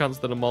the chance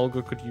that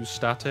Emolga could use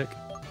static.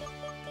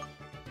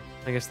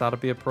 I guess that'd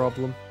be a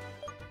problem.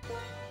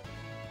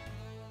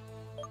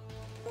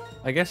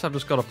 I guess I've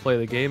just got to play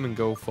the game and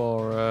go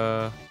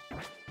for.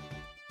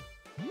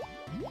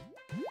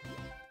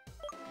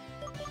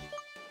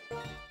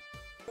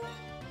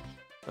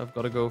 I've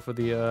got to go for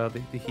the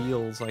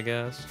heals, I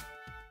guess.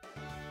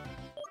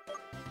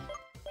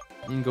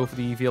 And go for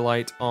the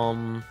Eviolite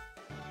on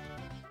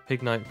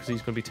Pignite because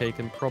he's going to be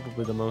taking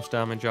probably the most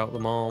damage out of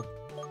them all.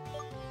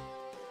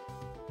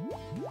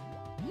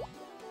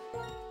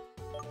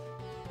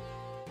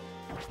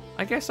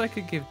 I guess I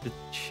could give the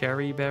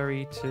Cherry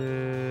Berry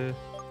to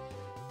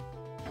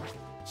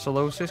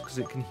Solosis because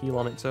it can heal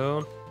on its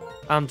own.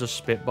 I'm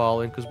just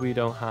spitballing because we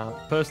don't have...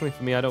 Personally,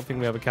 for me, I don't think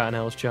we have a cat and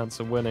hell's chance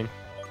of winning.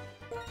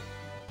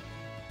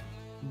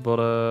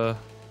 But,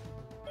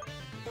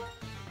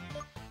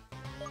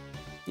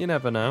 you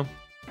never know.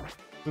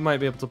 We might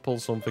be able to pull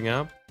something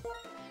out.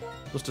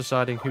 Just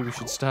deciding who we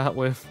should start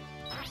with.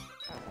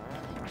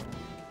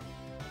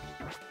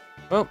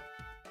 Well,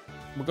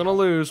 we're gonna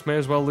lose. May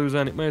as well lose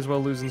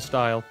in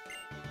style.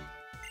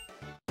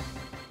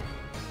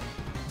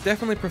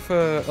 Definitely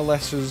prefer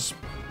Elesa's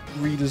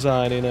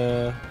redesign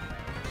in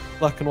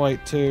Black and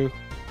White 2.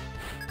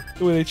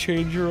 The way they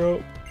change her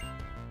up.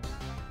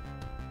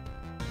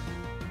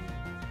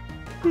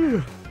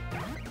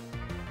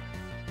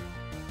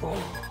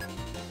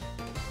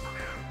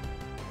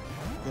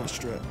 Gotta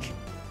stretch.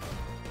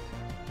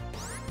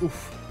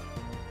 Oof.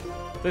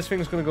 This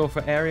thing's gonna go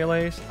for Aerial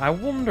Ace. I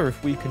wonder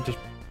if we can just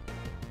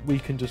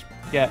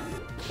get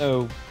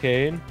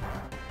okay.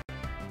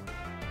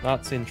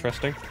 That's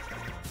interesting.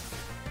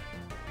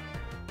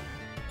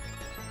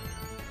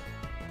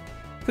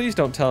 Please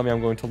don't tell me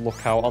I'm going to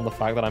look out on the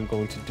fact that I'm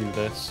going to do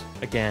this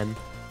again.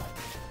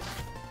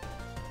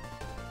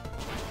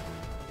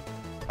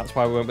 That's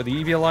why we went with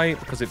the Eviolite,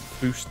 because it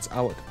boosts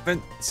our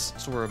defense,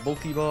 so we're a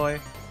bulky boy.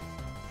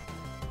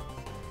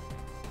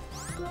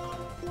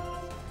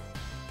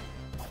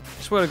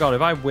 I swear to God, if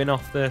I win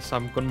off this,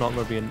 I'm not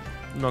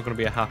going to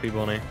be a happy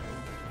bunny.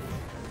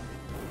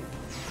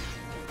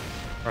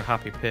 Or a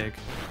happy pig.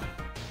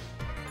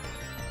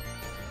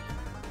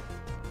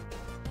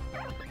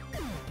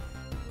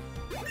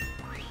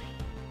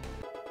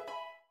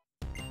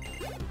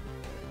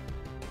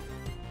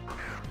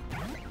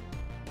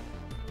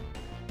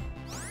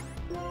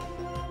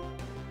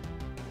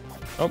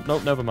 Oh, no,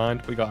 never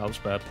mind. We got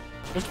outsped.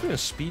 Must have been a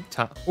speed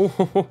tap.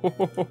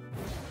 Oh,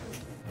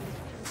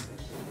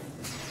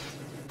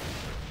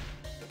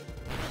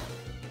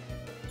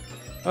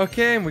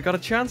 okay, and we got a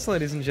chance,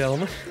 ladies and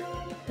gentlemen.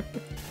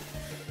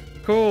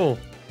 Cool.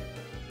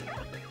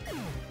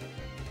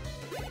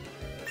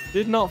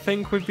 Did not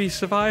think we'd be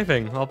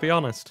surviving, I'll be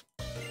honest.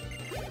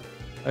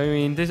 I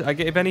mean,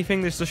 if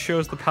anything, this just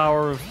shows the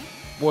power of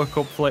work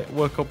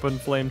up and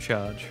flame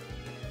charge.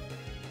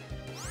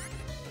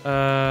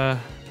 Well,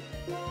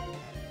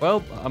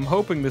 I'm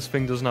hoping this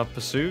thing doesn't have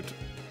pursuit.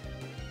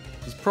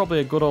 There's probably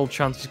a good old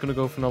chance he's going to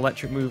go for an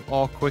electric move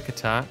or quick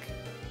attack.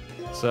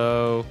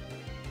 So,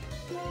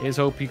 here's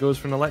hope he goes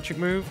for an electric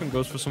move and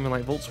goes for something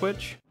like Volt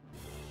Switch.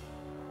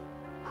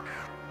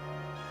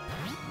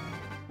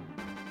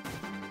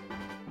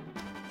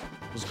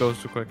 Just goes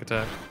for quick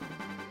attack.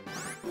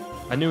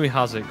 I knew he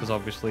has it because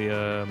obviously,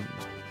 I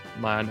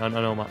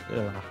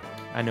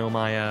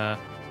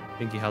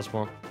think he has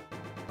one.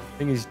 I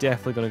think he's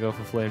definitely going to go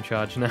for flame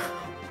charge now.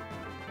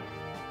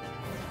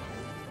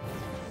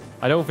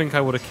 I don't think I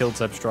would have killed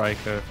Zeb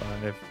Striker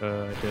if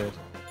I did.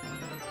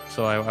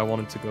 So I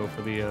wanted to go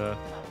for the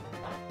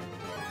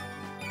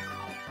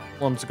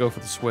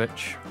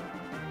switch.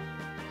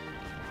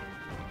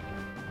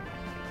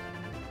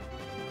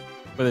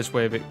 But this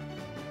way, if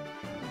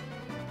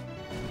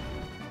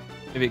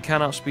it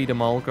can outspeed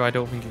Emolga, I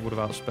don't think it would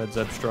have outsped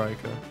Zeb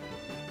Striker.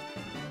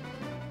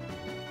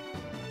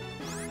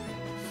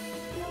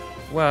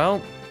 Well,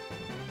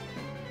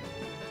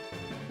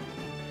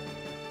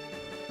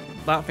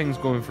 that thing's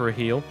going for a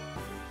heal.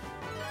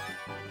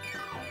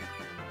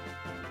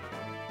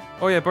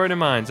 Oh yeah, bear in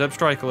mind, Zeb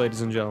Striker, ladies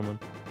and gentlemen.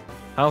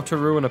 How to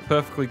ruin a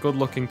perfectly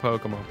good-looking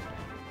Pokemon.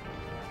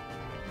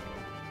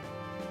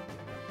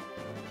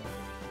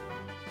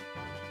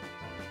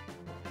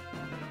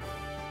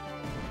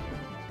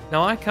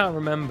 Now, I can't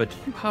remember. Do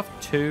you have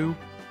 2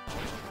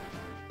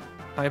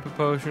 Hyper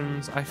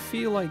Potions? I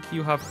feel like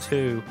you have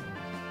 2.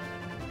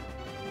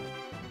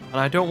 And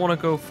I don't want to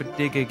go for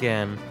Dig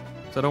again,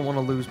 because I don't want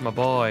to lose my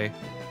boy.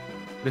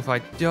 But if I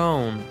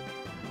don't,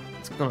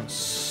 it's gonna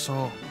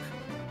suck.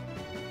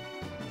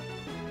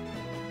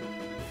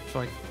 So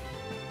like,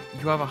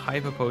 you have a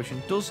Hyper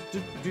Potion. Does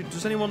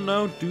anyone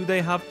know? Do they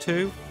have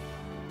 2?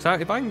 So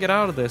if I can get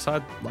out of this,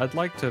 I'd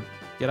like to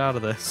get out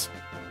of this.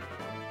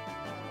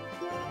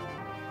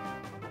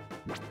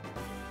 So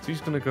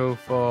he's gonna go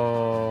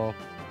for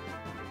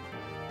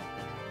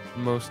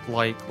most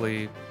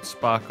likely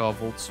Spark or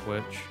Volt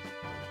Switch.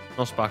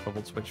 Not Spark or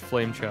Volt Switch,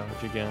 Flame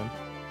Charge again.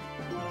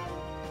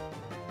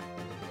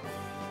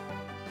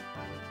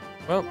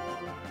 Well,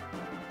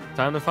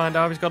 time to find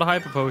out if he's got a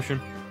Hyper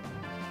Potion.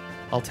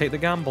 I'll take the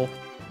gamble.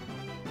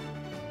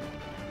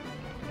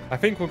 I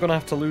think we're gonna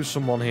have to lose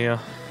someone here.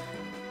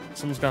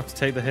 Someone's gonna have to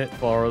take the hit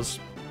for us.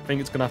 I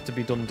think it's gonna have to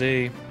be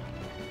Dundee.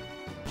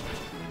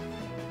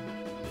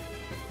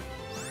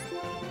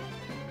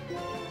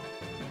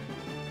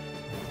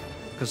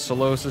 Because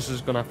Solosis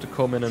is going to have to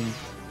come in and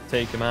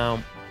take him out.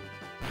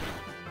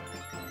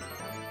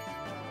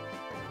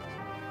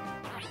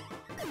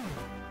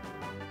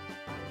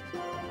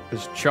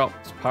 Because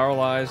Chop's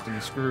paralyzed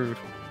and screwed.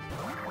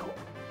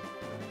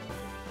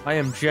 I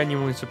am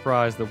genuinely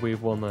surprised that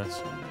we've won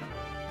this.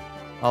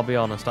 I'll be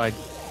honest, I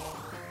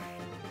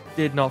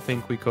did not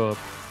think we could.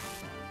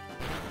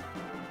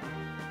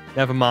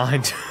 Never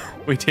mind.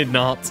 We did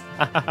not.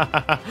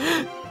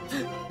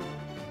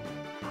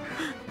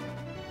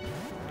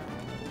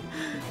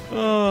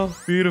 Oh,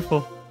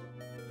 beautiful.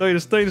 Don't you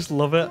just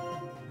love it?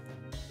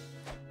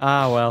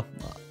 Ah, well.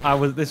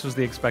 This was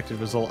the expected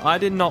result. I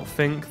did not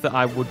think that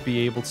I would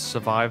be able to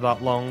survive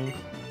that long.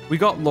 We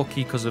got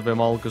lucky because of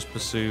Emolga's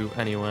pursuit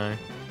anyway.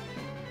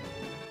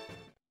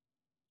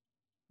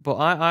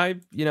 But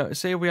you know,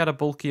 say we had a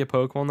bulkier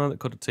Pokemon there that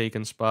could have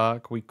taken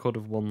Spark, we could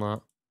have won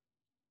that.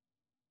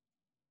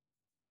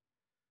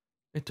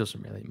 It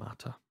doesn't really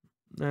matter.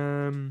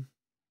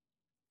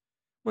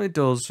 Well, it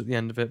does at the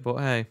end of it, but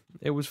hey,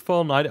 it was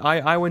fun.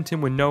 I went in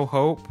with no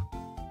hope.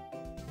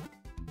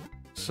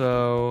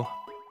 So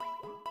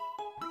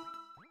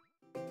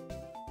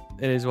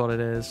it is what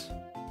it is.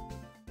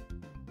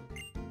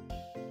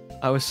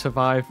 I was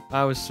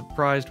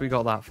surprised we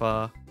got that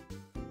far.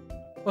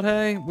 But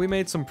hey, we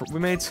made some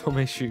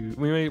issues.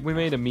 We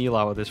made a meal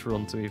out of this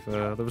run, to be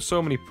fair. There were so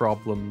many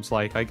problems,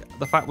 like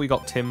the fact we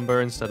got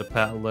Timber instead of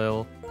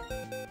Petalil.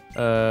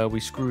 We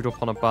screwed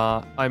up on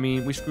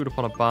we screwed up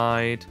on a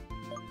Bide.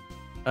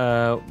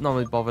 Not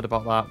really bothered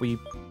about that.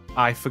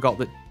 I forgot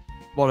that.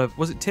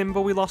 Was it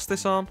Timber we lost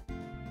this on?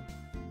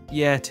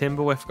 Yeah,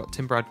 Timber. I forgot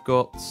Timber had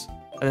Guts,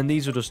 and then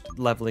these are just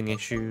leveling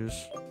issues.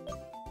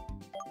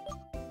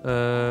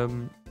 But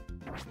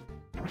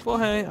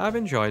hey, I've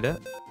enjoyed it,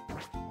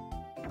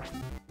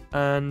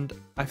 and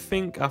I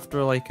think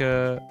after like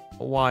a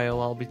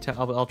while,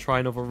 I'll try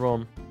another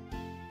run.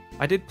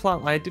 I did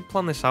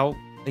plan this out.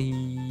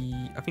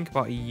 I think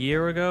about a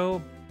year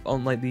ago.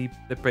 On like the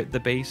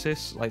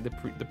basis, like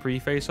the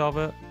preface of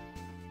it,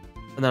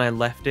 and then I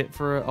left it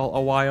for a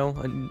while,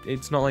 and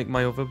it's not like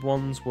my other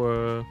ones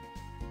were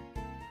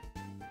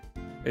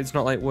It's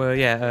not like we're,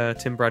 yeah,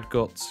 Tim Brad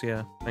Guts,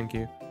 yeah, thank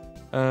you.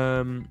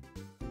 And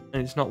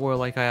it's not where,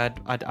 like,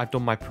 I'd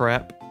done my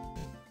prep.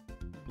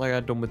 Like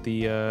I'd done with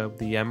the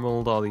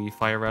Emerald or the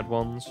Fire Red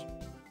ones.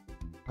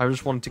 I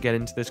just wanted to get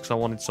into this because I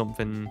wanted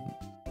something,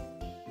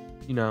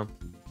 you know,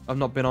 I've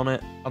not been on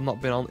it. I've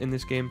not been in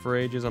this game for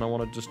ages, and I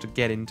wanted just to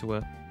get into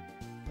it.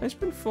 It's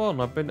been fun.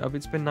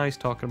 It's been nice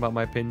talking about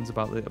my opinions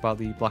about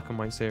the Black and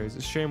White series.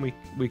 It's a shame we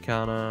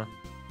can't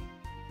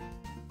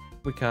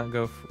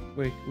go.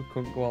 We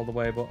couldn't go all the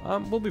way, but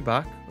we'll be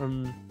back,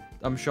 and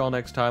I'm sure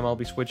next time I'll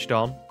be switched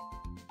on,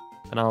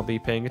 and I'll be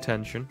paying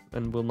attention,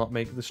 and will not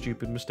make the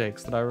stupid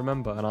mistakes that I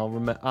remember. And I'll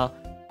remember,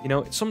 you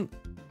know,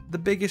 the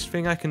biggest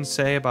thing I can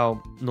say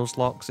about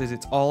Nuzlocke is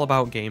it's all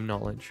about game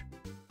knowledge.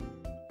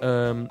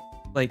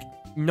 Like,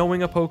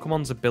 knowing a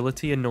Pokemon's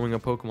ability and knowing a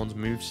Pokemon's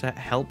moveset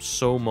helps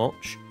so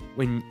much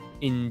when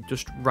in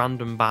just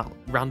random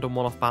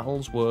one-off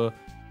battles where,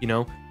 you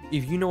know,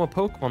 if you know a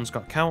Pokemon's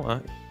got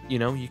counter, you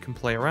know, you can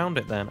play around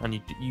it then, and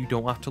you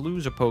don't have to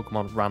lose a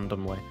Pokemon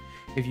randomly.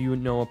 If you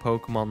know a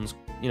Pokemon's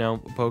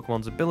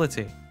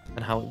ability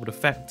and how it would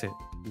affect it,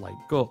 like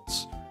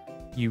Guts,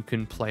 you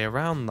can play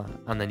around that,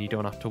 and then you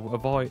don't have to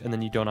avoid, and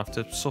then you don't have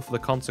to suffer the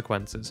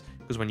consequences.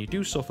 Because when you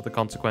do suffer the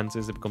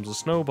consequences, it becomes a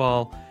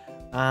snowball,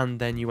 and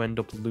then you end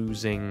up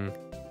losing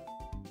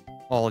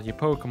all your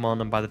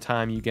Pokemon. And by the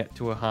time you get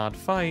to a hard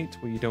fight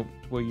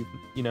where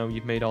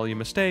you've made all your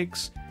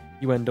mistakes,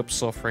 you end up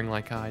suffering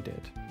like I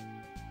did.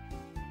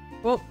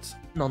 But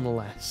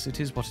nonetheless, it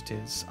is what it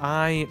is.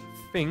 I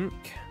think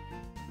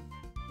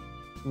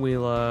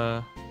we'll.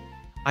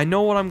 I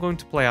know what I'm going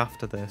to play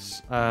after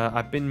this.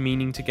 I've been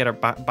meaning to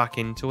get back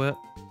into it,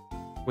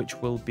 which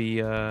will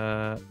be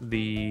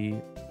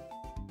the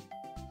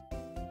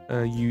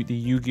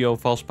Yu-Gi-Oh!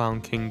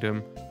 Falsebound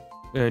Kingdom,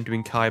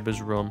 doing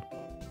Kaiba's run.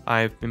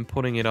 I've been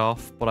putting it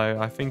off, but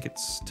I think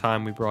it's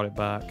time we brought it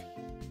back.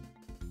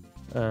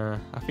 I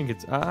think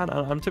it's,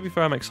 and to be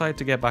fair, I'm excited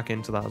to get back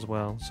into that as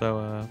well.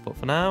 So, but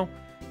for now,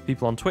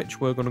 people on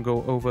Twitch, we're going to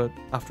go over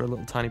after a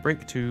little tiny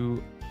break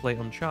to play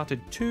Uncharted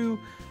 2.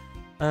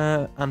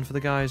 And for the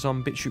guys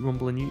on BitChute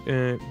Rumble and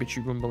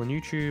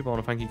YouTube, I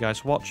want to thank you guys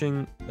for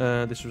watching.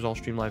 This was all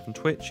streamed live on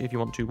Twitch. If you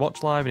want to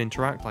watch live and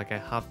interact like I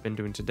have been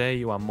doing today,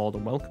 you are more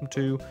than welcome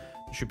to.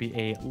 There should be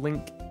a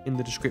link in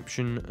the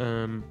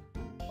description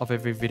of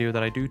every video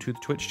that I do to the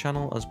Twitch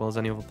channel, as well as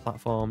any other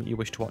platform you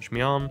wish to watch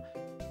me on.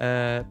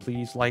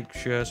 Please like,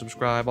 share,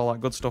 subscribe, all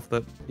that good stuff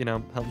that, you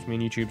know, helps me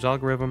in YouTube's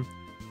algorithm,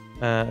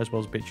 as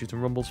well as BitChute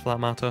and Rumbles for that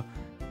matter.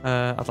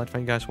 I'd like to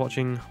thank you guys for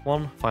watching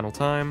one final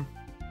time,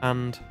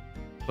 and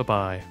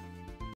bye-bye.